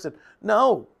with that person?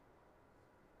 No.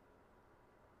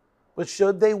 But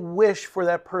should they wish for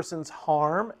that person's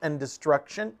harm and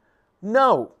destruction?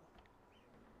 No.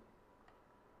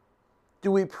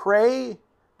 Do we pray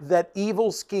that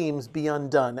evil schemes be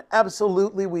undone?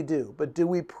 Absolutely we do. But do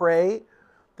we pray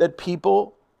that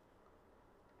people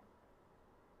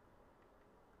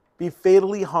be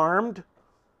fatally harmed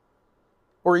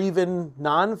or even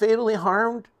non-fatally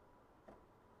harmed?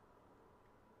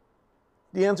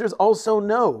 The answer is also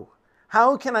no.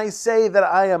 How can I say that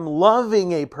I am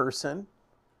loving a person?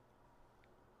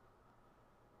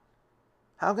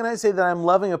 How can I say that I'm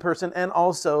loving a person and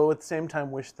also at the same time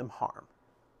wish them harm?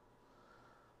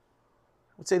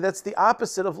 I would say that's the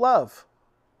opposite of love.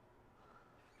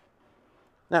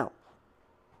 Now,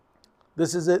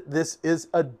 this is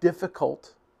a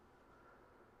difficult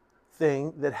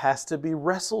thing that has to be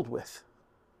wrestled with.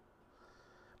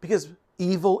 Because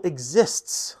evil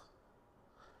exists.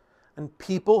 And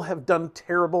people have done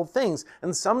terrible things.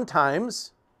 And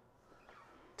sometimes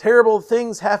terrible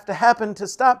things have to happen to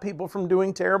stop people from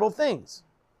doing terrible things.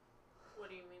 What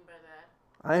do you mean by that?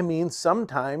 I mean,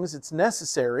 sometimes it's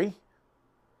necessary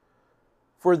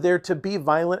for there to be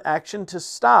violent action to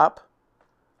stop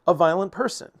a violent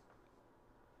person.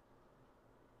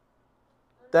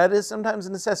 That is sometimes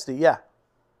a necessity, yeah.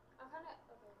 I'm kind of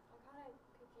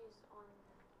confused on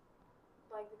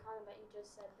like the comment that you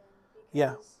just said then, because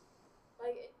Yeah.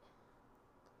 like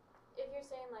if you're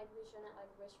saying like we shouldn't like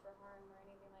wish for harm or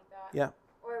anything like that, Yeah.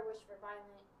 or wish for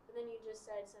violent, but then you just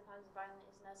said sometimes violent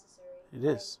is necessary. It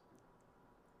is.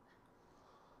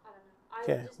 I don't know. I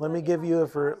Okay, just let feel me like give it's you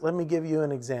not let me give you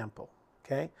an example,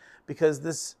 okay? Because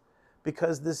this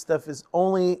stuff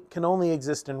can only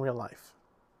exist in real life.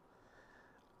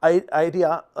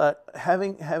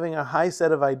 Having a high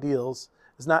set of ideals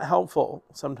is not helpful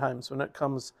sometimes when it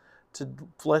comes to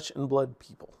flesh and blood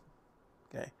people.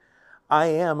 Okay, I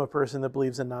am a person that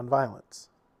believes in nonviolence.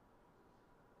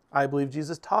 I believe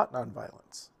Jesus taught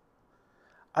nonviolence.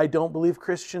 I don't believe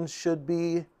Christians should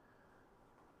be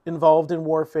involved in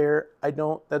warfare.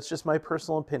 That's just my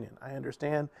personal opinion. I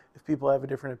understand if people have a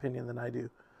different opinion than I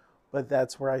do, but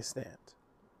that's where I stand.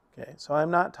 Okay, so I'm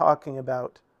not talking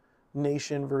about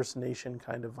nation versus nation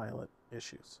kind of violent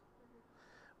issues.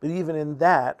 But even in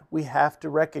that, we have to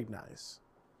recognize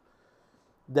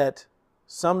that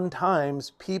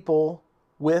sometimes people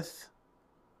with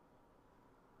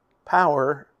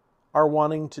power are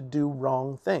wanting to do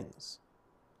wrong things.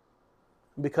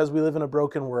 Because we live in a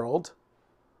broken world,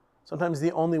 sometimes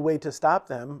the only way to stop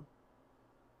them,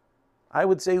 I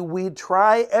would say we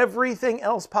try everything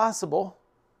else possible,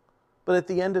 but at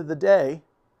the end of the day,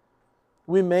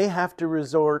 we may have to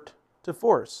resort to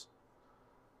force.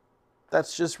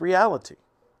 That's just reality.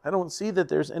 I don't see that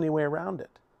there's any way around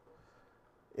it.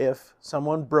 If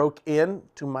someone broke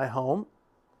into my home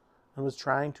and was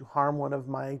trying to harm one of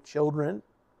my children,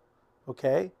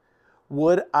 okay,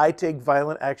 would I take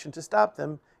violent action to stop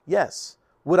them? Yes.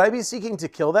 Would I be seeking to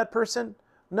kill that person?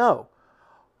 No.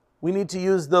 We need to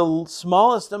use the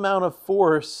smallest amount of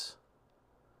force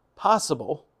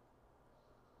possible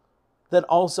that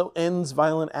also ends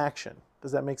violent action.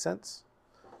 Does that make sense?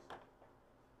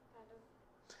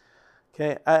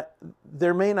 Okay,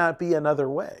 there may not be another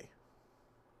way.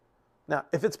 Now,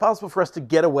 if it's possible for us to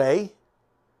get away,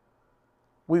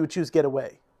 we would choose get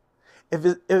away. If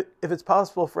it's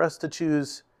possible for us to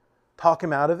choose talk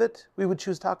him out of it, we would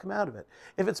choose talk him out of it.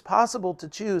 If it's possible to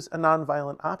choose a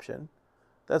nonviolent option,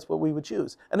 that's what we would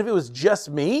choose. And if it was just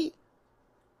me,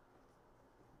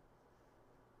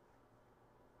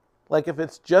 like if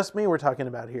it's just me we're talking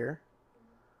about here,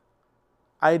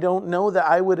 I don't know that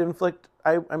I would inflict,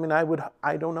 I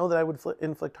don't know that I would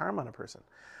inflict harm on a person.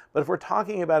 But if we're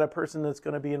talking about a person that's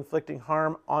going to be inflicting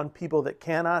harm on people that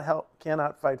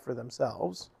cannot fight for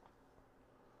themselves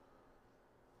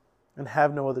and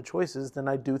have no other choices, then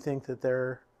I do think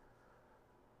that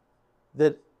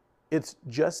it's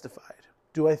justified.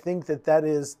 Do I think that that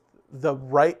is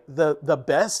the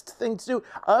best thing to do?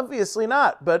 Obviously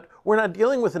not, but we're not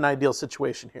dealing with an ideal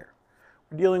situation here.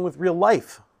 We're dealing with real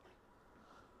life.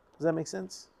 Does that make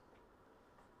sense?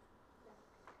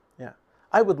 Yeah.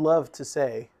 I would love to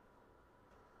say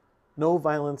no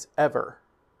violence ever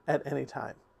at any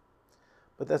time.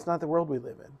 But that's not the world we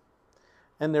live in.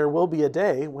 And there will be a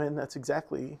day when that's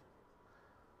exactly,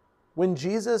 when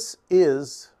Jesus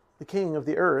is the king of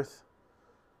the earth,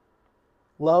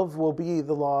 love will be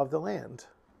the law of the land.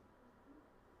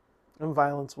 And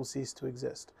violence will cease to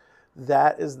exist.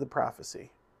 That is the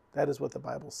prophecy. That is what the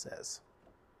Bible says.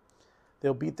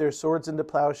 They'll beat their swords into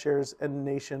plowshares, and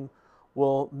the nation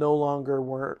will no longer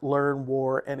learn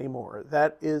war anymore.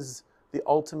 That is the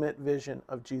ultimate vision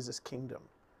of Jesus' kingdom,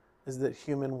 is that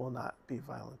human will not be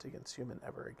violent against human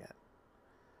ever again.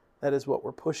 That is what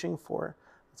we're pushing for.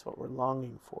 That's what we're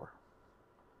longing for.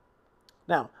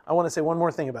 Now, I want to say one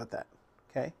more thing about that,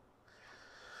 okay?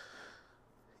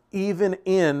 Even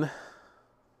if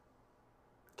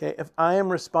I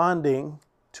am responding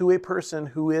to a person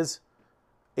who is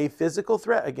a physical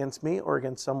threat against me or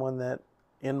against someone that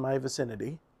in my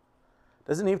vicinity,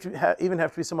 doesn't even have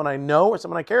to be someone I know or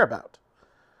someone I care about,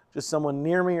 just someone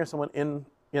near me or someone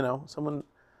someone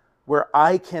where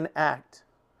I can act.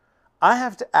 I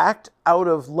have to act out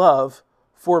of love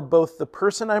for both the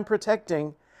person I'm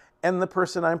protecting and the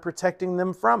person I'm protecting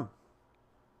them from.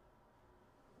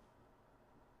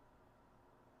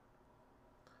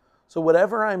 So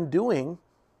whatever I'm doing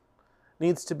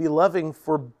needs to be loving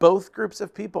for both groups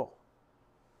of people.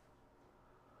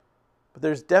 But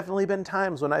there's definitely been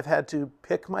times when I've had to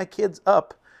pick my kids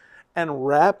up and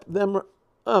wrap them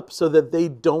up so that they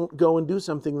don't go and do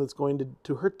something that's going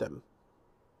to hurt them.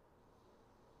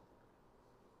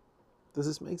 Does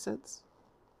this make sense?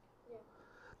 Yeah.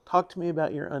 Talk to me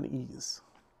about your unease.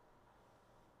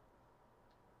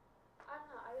 I don't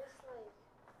know, I guess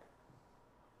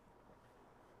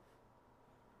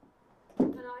I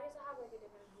have like a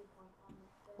different viewpoint on it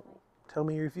than like, Tell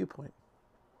me your viewpoint.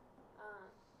 I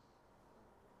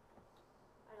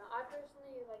don't know, I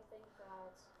personally like think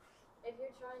that if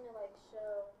you're trying to like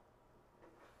show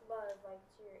love like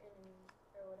to your enemies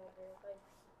or whatever, like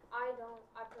I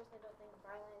personally don't think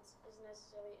violence is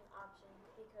necessarily an option,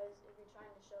 because if you're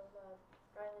trying to show love,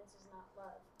 violence is not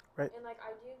love. Right. And like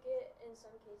I do get in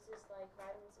some cases like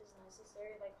violence is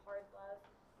necessary, like hard love.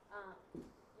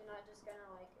 You're not just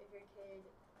gonna like, if your kid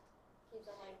keeps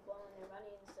on like blowing their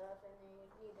money and stuff and they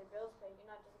need their bills paid,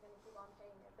 you're not just gonna keep on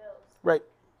paying their bills. Right.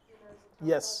 You know, it's a tough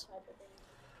Yes. love type of thing.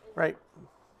 And Right.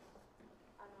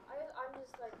 I don't know. I'm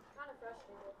just like kind of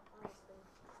frustrated, honestly,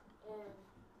 and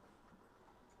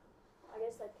I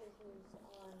guess like confused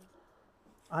on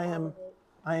I all am of it.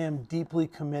 I am deeply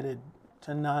committed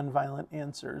to nonviolent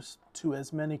answers to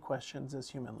as many questions as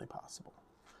humanly possible.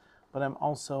 But I'm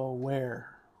also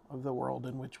aware of the world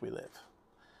in which we live.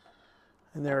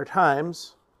 And there are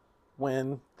times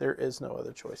when there is no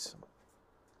other choice.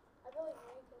 I feel like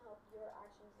you can help your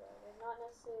actions though, and not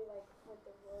necessarily like what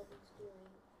the world is doing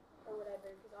or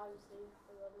whatever, because obviously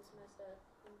the world is messed up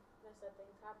and messed up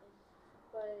things happen.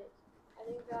 But I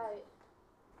think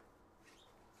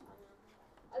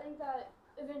that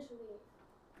eventually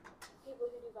people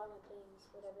who do violent things,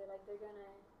 whatever, like they're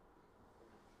gonna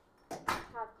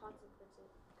have consequences.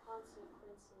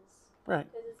 Right.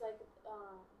 Because it's like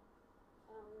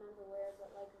I don't remember where, but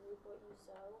like reap what you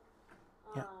sow.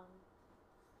 Yeah.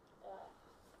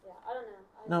 Yeah, I don't know.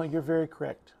 No, you're very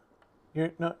correct.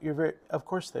 Of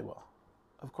course they will.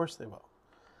 Of course they will.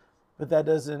 But that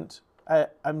doesn't, I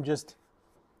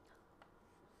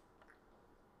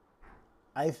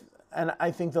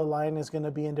think the line is going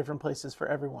to be in different places for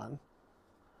everyone.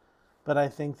 But I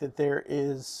think that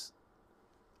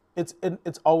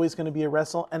it's always going to be a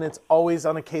wrestle, and it's always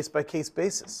on a case-by-case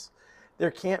basis. There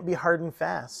can't be hard and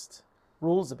fast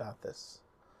rules about this.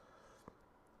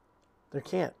 There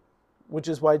can't. Which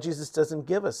is why Jesus doesn't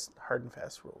give us hard and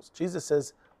fast rules. Jesus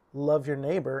says, love your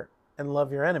neighbor and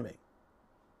love your enemy.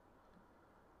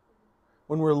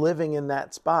 When we're living in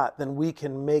that spot, then we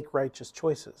can make righteous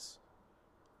choices.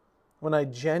 when I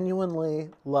genuinely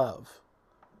love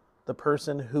the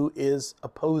person who is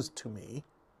opposed to me,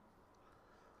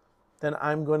 then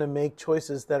I'm going to make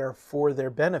choices that are for their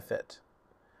benefit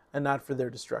and not for their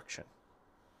destruction.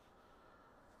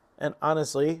 And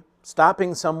honestly,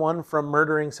 stopping someone from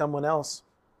murdering someone else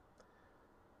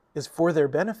is for their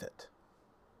benefit.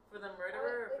 For the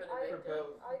murderer or for the victim?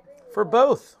 I agree with For that.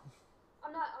 both.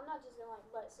 I'm not just gonna like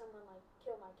let someone like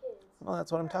kill my kids. Well,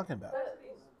 that's what I'm talking about. But,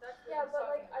 yeah, but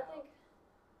like I think.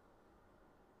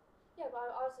 Yeah, but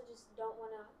I also just don't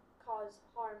want to cause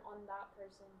harm on that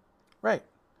person. Right.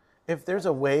 If there's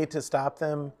a way to stop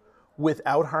them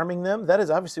without harming them, that is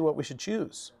obviously what we should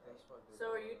choose.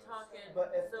 So are you talking?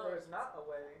 But if so, there's not a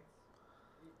way,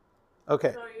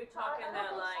 Okay. So are you talking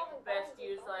that like best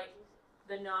use like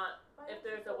the not? If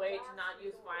there's a way to not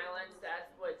use violence,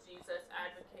 that's what Jesus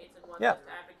advocates and wants Yeah. us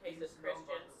to advocate as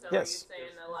Christians. So Yes. are you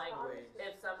saying that like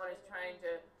if someone is trying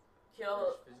to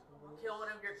kill one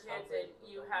of your kids and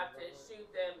you have to shoot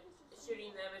them,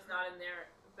 shooting them is not in their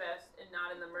best and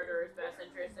not in the murderer's best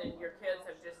interest, and your kids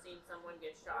have just seen someone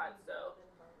get shot, so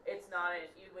it's not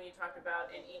in, when you talk about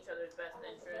in each other's best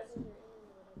interest.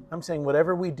 I'm saying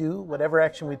whatever we do, whatever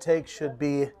action we take should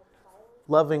be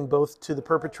loving both to the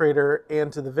perpetrator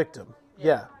and to the victim.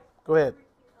 Yeah. Go ahead.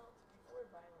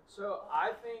 so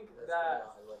I think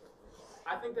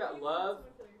that love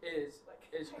is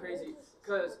crazy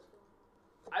because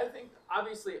I think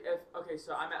obviously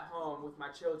so I'm at home with my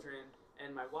children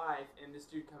and my wife and this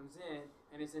dude comes in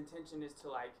and his intention is to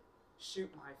like shoot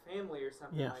my family or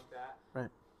something Yeah. like that. Right.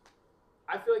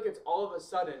 I feel like it's all of a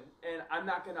sudden, and I'm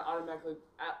not gonna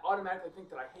automatically think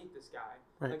that I hate this guy.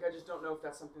 Right. Like I just don't know if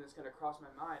that's something that's gonna cross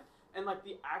my mind. And like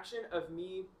the action of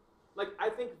me, like I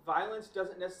think violence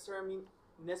doesn't necessarily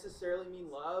mean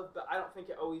love, but I don't think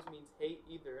it always means hate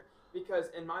either. Because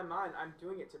in my mind, I'm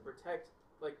doing it to protect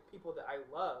like people that I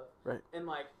love. Right. And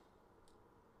like,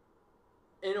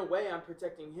 in a way, I'm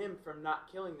protecting him from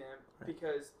not killing them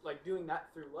because like doing that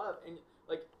through love. And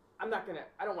like, I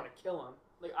don't want to kill him.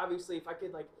 Like obviously, if I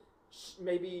could like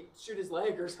maybe shoot his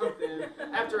leg or something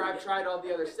after I've tried all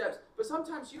the other steps. But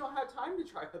sometimes you don't have time to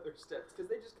try other steps because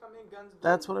they just come in guns blazing.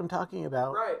 That's what I'm talking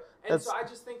about. Right. And That's- so I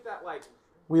just think that like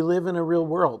We live in a real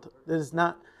world. That is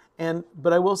not,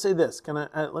 but I will say this.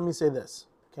 Let me say this,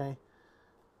 okay?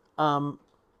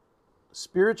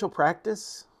 Spiritual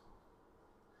practice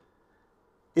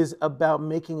is about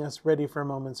making us ready for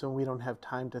moments when we don't have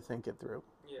time to think it through.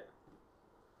 yeah.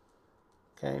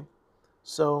 Okay?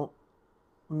 So,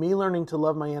 me learning to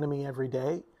love my enemy every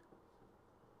day,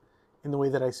 in the way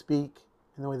that I speak,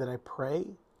 in the way that I pray,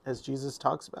 as Jesus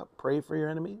talks about, pray for your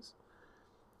enemies,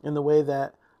 in the way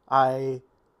that I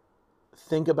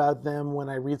think about them when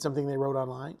I read something they wrote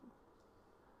online.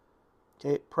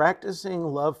 Okay? Practicing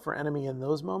love for enemy in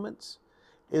those moments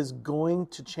is going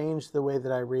to change the way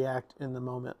that I react in the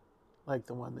moment, like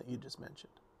the one that you just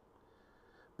mentioned.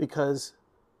 Because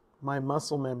my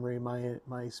muscle memory,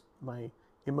 my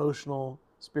emotional,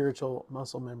 spiritual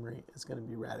muscle memory is going to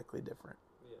be radically different.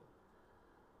 Yeah.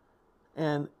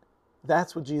 And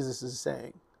that's what Jesus is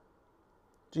saying.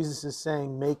 Jesus is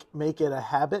saying make it a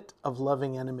habit of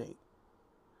loving enemy.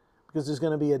 Because there's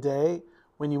going to be a day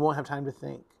when you won't have time to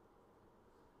think.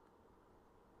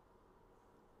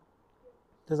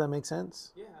 Does that make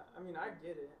sense? Yeah. I mean, I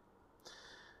get it.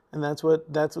 And that's what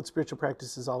spiritual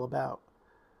practice is all about.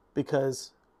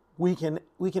 Because we can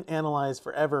analyze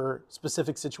forever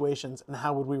specific situations and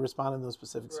how would we respond in those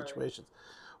specific Right. situations.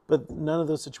 But none of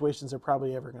those situations are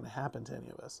probably ever going to happen to any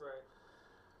of us. Right.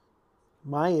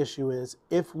 My issue is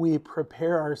if we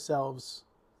prepare ourselves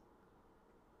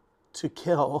to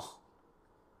kill,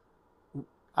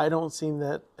 I don't see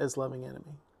that as loving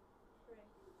enemy.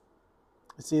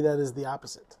 I see that as the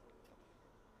opposite.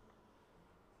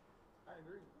 I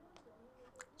agree.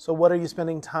 So what are you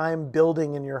spending time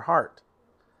building in your heart?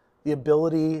 The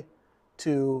ability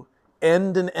to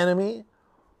end an enemy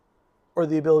or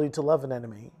the ability to love an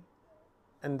enemy?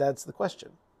 And that's the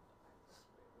question.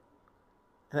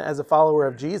 And as a follower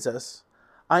of Jesus,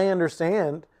 I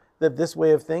understand that this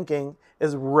way of thinking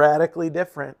is radically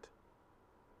different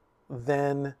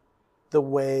than the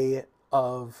way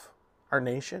of our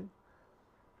nation.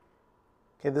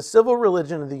 Okay, the civil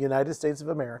religion of the United States of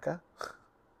America,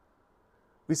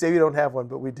 we say we don't have one,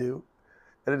 but we do,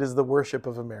 and it is the worship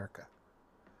of America.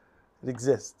 It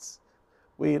exists.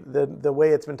 The way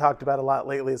it's been talked about a lot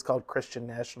lately is called Christian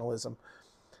nationalism.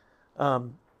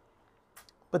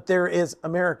 But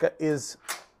America is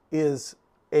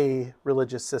a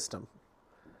religious system.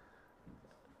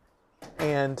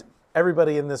 And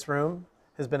everybody in this room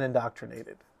has been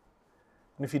indoctrinated.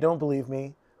 And if you don't believe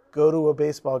me, go to a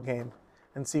baseball game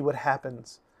and see what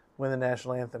happens when the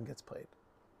national anthem gets played.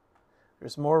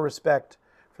 There's more respect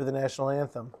for the national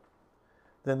anthem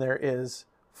than there is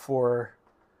for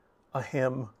a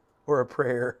hymn or a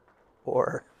prayer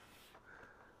or...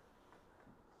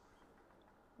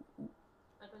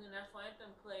 Like when the national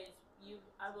anthem plays,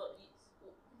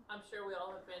 I'm sure we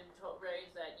all have been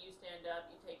raised that you stand up,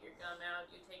 you take your gum out,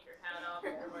 you take your hat off,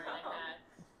 if you're wearing a hat.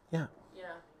 Yeah.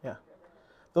 Yeah.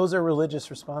 Those are religious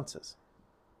responses.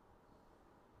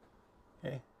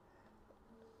 Okay.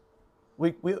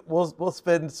 We'll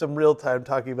spend some real time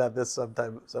talking about this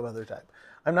some other time.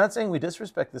 I'm not saying we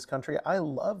disrespect this country. I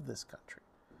love this country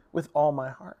with all my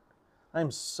heart.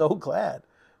 I'm so glad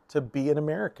to be an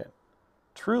American,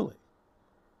 truly.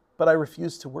 But I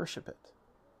refuse to worship it.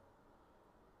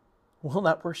 Will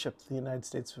not worship the United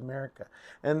States of America.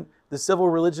 And the civil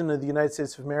religion of the United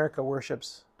States of America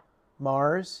worships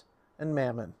Mars and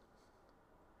Mammon,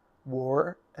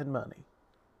 war and money.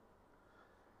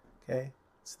 Okay?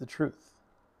 It's the truth.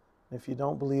 If you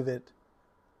don't believe it,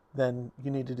 then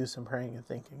you need to do some praying and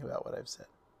thinking about what I've said.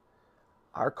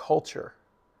 Our culture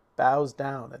bows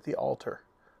down at the altar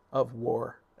of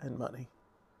war and money.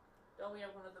 Don't we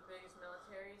have one of the biggest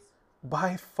militaries?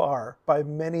 By far, by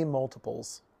many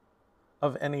multiples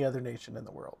of any other nation in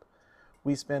the world.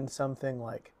 We spend something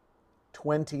like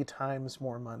 20 times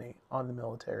more money on the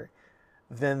military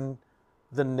than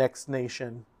the next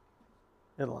nation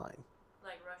in line.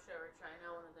 Like Russia or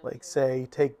China, one of them. Like say,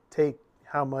 take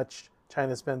how much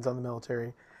China spends on the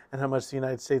military and how much the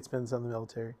United States spends on the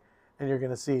military, and you're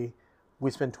going to see we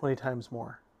spend 20 times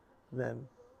more than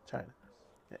China.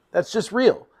 That's just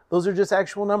real. Those are just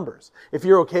actual numbers. If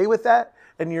you're okay with that,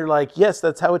 and you're like, yes,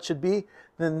 that's how it should be,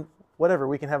 then whatever,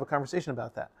 we can have a conversation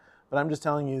about that. But I'm just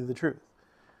telling you the truth.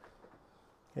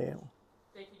 Okay.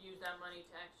 They could use that money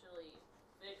to actually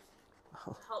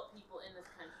help people in this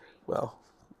country. Well,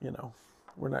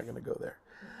 we're not going to go there.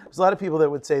 There's a lot of people that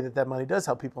would say that that money does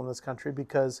help people in this country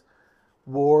because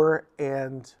war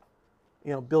and,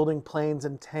 building planes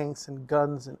and tanks and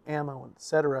guns and ammo,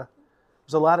 etc.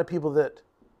 There's a lot of people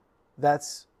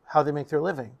that's how they make their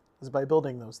living, is by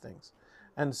building those things.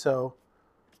 And so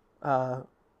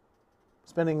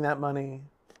spending that money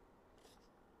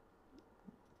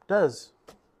does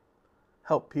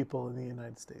help people in the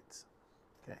United States.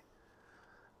 Okay.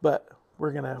 But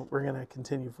we're gonna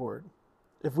continue forward.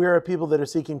 If we are a people that are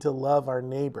seeking to love our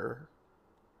neighbor,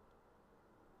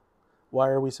 why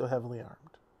are we so heavily armed?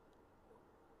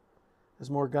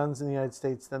 There's more guns in the United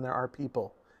States than there are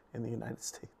people in the United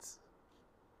States.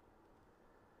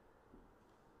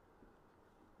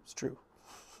 It's true.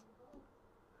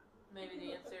 Maybe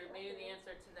the answer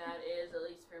to that is, at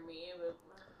least for me,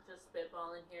 just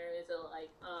spitballing here, is it like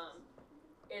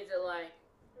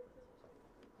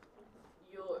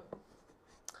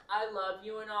I love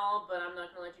you and all, but I'm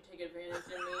not gonna let you take advantage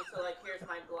of me. So like, here's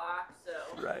my Glock.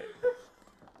 So Right.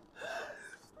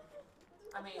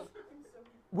 I mean,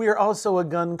 We are also a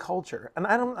gun culture, and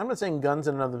I'm not saying guns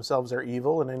in and of themselves are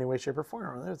evil in any way, shape, or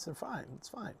form. It's fine. It's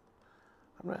fine.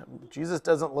 Jesus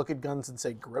doesn't look at guns and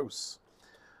say gross,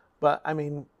 but I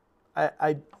mean,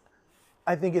 I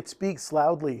think it speaks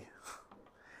loudly.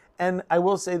 And I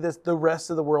will say this: the rest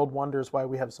of the world wonders why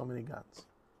we have so many guns.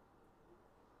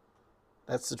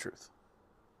 That's the truth.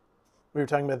 We were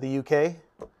talking about the UK.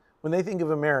 When they think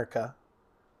of America,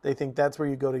 they think that's where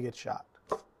you go to get shot.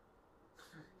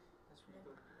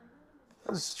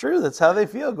 It's true. That's how they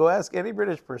feel. Go ask any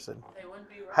British person. they wouldn't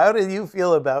be right. How do you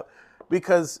feel about?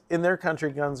 Because in their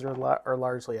country, guns are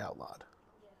largely outlawed.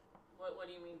 What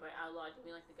do you mean by outlawed? Do you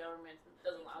mean like the government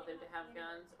doesn't allow them to have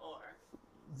guns, or?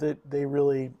 They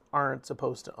really aren't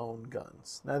supposed to own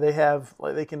guns. Now they have,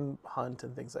 they can hunt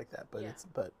and things like that, but Yeah.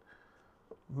 but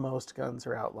most guns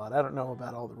are outlawed. I don't know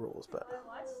about all the rules, but I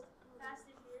watched Fast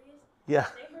and Furious. yeah.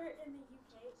 They were in the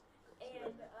UK,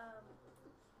 and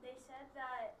they said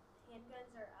that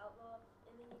handguns are outlawed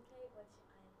in the UK, which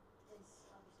is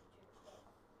obviously true.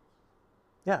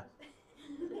 Yeah.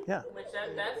 Yeah. Which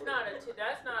that's not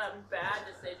a bad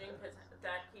decision, because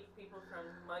that keeps people from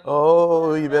mugging.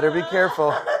 Oh, you better be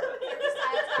careful.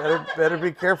 Better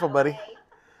be careful, buddy. Okay.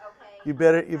 You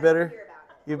better I don't hear about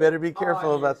it. you better be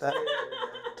careful about that.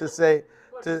 To say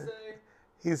What'd to you say?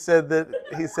 he said that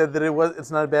it's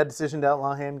not a bad decision to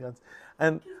outlaw handguns,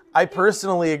 and I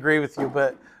personally agree with you,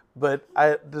 but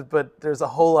there's a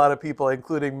whole lot of people,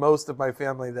 including most of my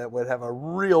family, that would have a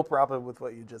real problem with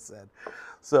what you just said.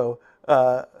 So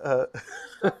Stuff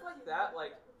like that,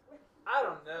 like, I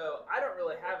don't know. I don't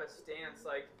really have a stance.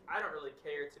 Like, I don't really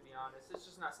care, to be honest. It's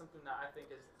just not something that I think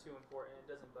is too important.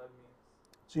 It doesn't bug me.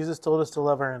 Jesus told us to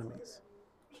love our enemies.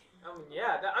 I mean,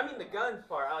 yeah. I mean, the guns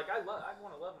part. I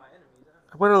want to love my enemies.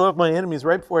 I want to love my enemies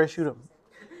right before I shoot them.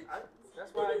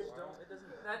 That's why I just don't. It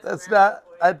doesn't. That's America not.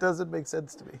 for you. That doesn't make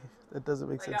sense to me. That doesn't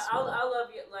make Like sense to me. I'll love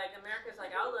you. Like America's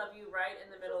like I'll love you right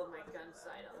in the middle of my gun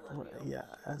sight. I'll love you. Yeah.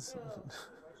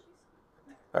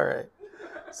 All right.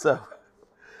 So,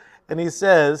 and he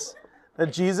says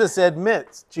that Jesus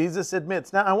admits.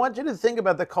 Now, I want you to think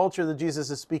about the culture that Jesus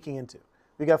is speaking into.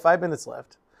 We got 5 minutes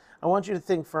left. I want you to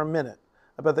think for a minute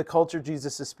about the culture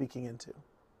Jesus is speaking into.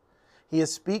 He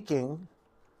is speaking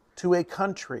to a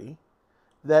country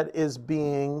that is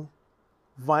being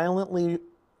violently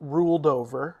ruled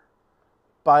over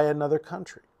by another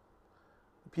country.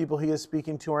 The people he is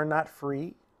speaking to are not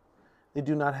free. They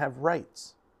do not have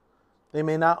rights. They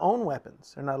may not own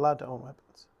weapons. They're not allowed to own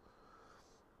weapons.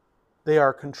 They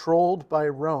are controlled by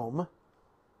Rome.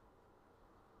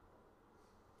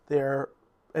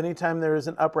 Anytime there is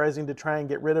an uprising to try and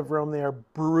get rid of Rome, they are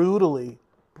brutally,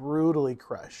 brutally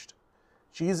crushed.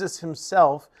 Jesus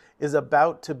himself is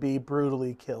about to be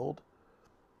brutally killed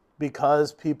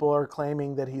because people are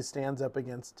claiming that he stands up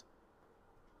against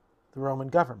the Roman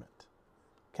government.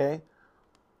 Okay?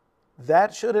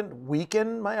 That shouldn't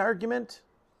weaken my argument.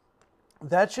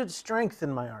 That should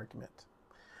strengthen my argument.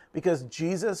 Because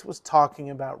Jesus was talking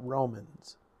about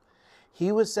Romans.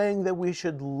 He was saying that we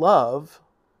should love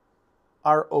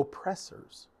our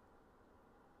oppressors.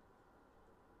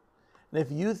 And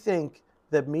if you think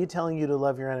that me telling you to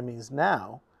love your enemies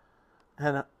now,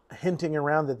 and hinting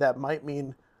around that might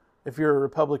mean if you're a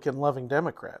Republican loving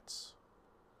Democrats,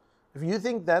 if you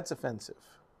think that's offensive,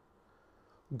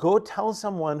 go tell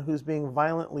someone who's being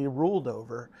violently ruled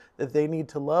over that they need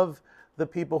to love the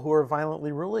people who are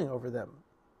violently ruling over them.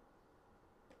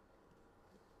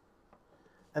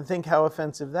 And think how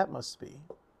offensive that must be.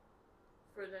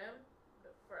 For them,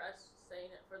 for us saying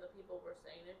it, for the people we're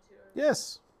saying it to.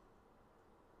 Yes.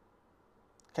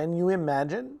 Can you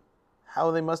imagine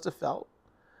how they must have felt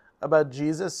about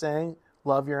Jesus saying,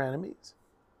 love your enemies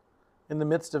in the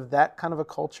midst of that kind of a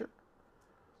culture?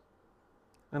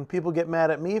 And people get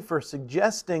mad at me for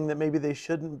suggesting that maybe they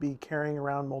shouldn't be carrying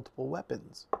around multiple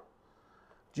weapons.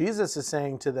 Jesus is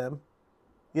saying to them,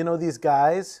 you know these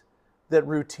guys that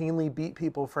routinely beat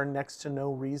people for next to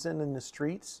no reason in the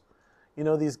streets? You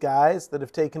know these guys that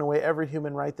have taken away every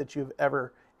human right that you've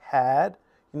ever had?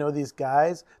 You know these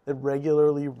guys that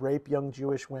regularly rape young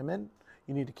Jewish women?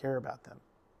 You need to care about them.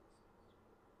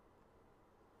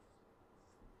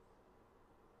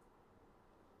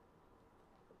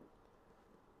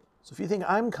 So if you think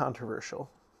I'm controversial,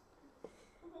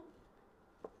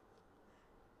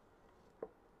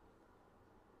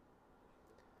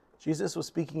 Jesus was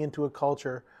speaking into a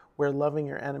culture where loving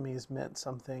your enemies meant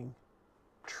something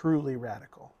truly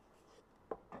radical.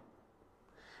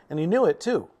 And he knew it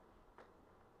too.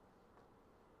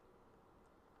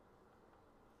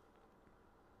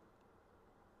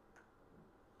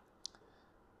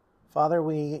 Father,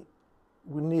 we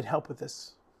need help with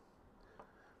this.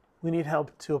 We need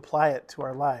help to apply it to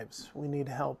our lives. We need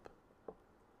help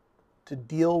to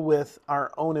deal with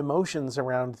our own emotions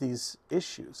around these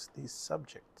issues, these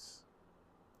subjects.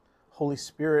 Holy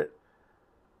Spirit,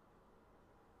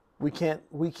 we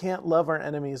can't love our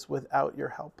enemies without your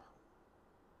help.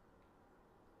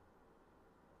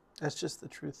 That's just the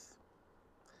truth.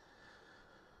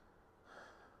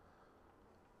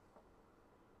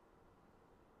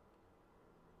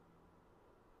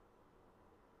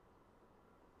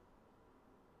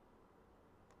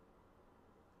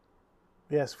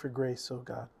 We ask for grace, O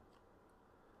God,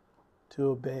 to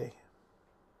obey.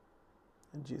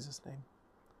 In Jesus' name.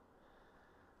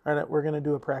 All right, we're going to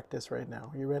do a practice right now.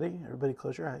 Are you ready? Everybody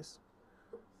close your eyes.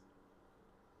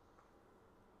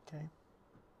 Okay.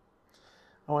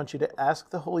 I want you to ask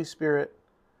the Holy Spirit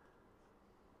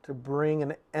to bring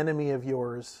an enemy of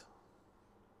yours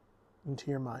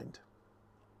into your mind.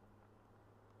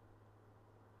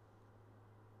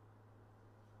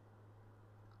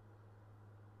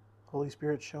 Holy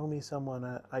Spirit, show me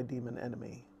someone I deem an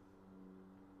enemy.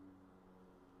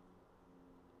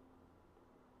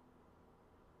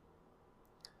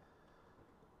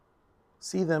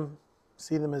 See them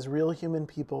as real human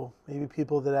people, maybe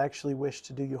people that actually wish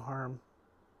to do you harm.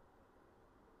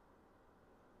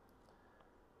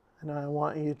 And I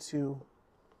want you to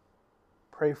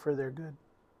pray for their good.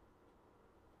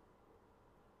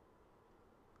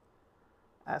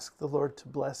 Ask the Lord to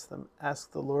bless them.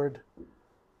 Ask the Lord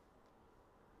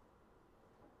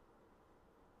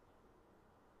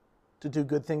to do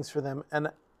good things for them. And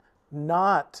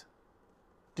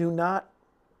do not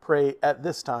pray at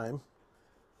this time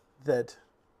that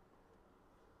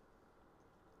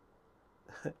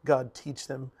God teach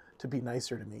them to be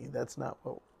nicer to me. That's not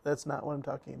what I'm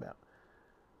talking about.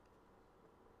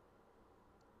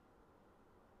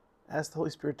 Ask the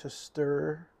Holy Spirit to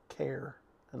stir care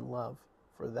and love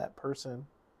for that person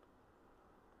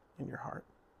in your heart.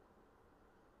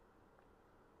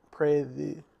 Pray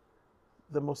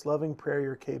the most loving prayer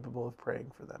you're capable of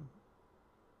praying for them.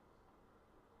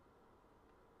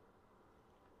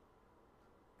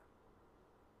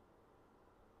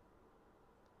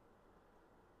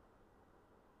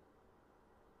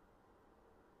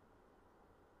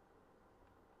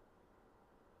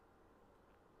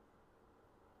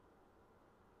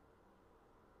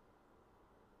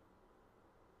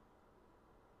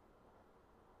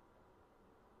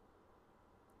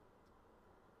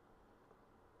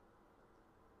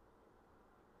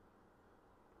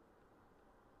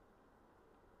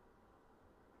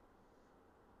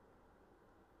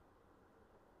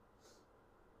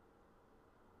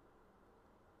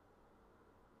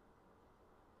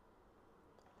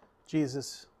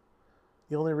 Jesus,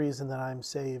 the only reason that I'm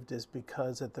saved is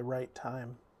because at the right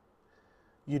time,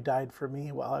 you died for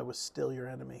me while I was still your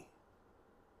enemy.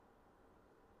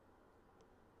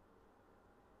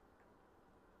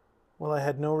 While I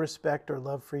had no respect or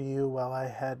love for you, while I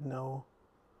had no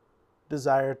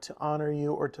desire to honor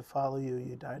you or to follow you,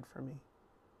 you died for me.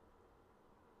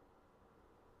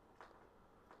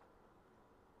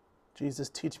 Jesus,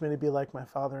 teach me to be like my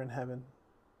Father in heaven,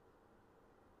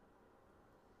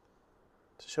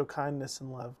 to show kindness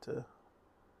and love to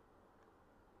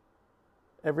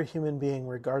every human being,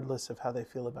 regardless of how they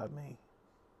feel about me,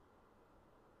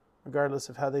 regardless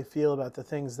of how they feel about the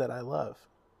things that I love.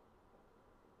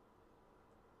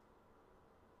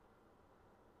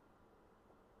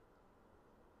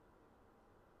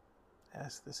 I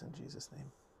ask this in Jesus'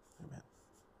 name. Amen.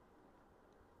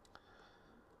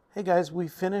 Hey guys, we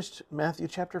finished Matthew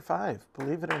chapter 5.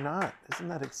 Believe it or not. Isn't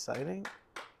that exciting?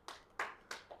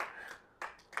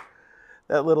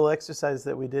 That little exercise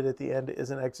that we did at the end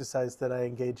is an exercise that I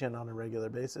engage in on a regular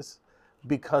basis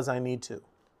because I need to.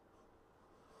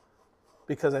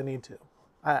 Because I need to.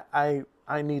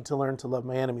 I need to learn to love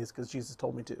my enemies because Jesus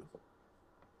told me to.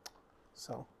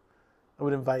 So I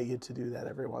would invite you to do that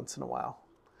every once in a while.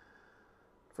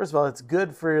 First of all, it's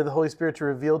good for the Holy Spirit to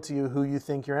reveal to you who you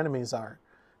think your enemies are.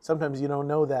 Sometimes you don't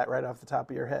know that right off the top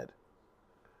of your head.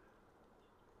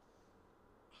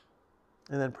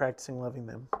 And then practicing loving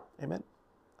them. Amen?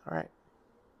 All right.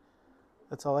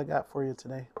 That's all I got for you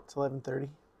today. It's 11:30.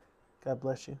 God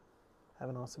bless you. Have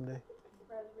an awesome day.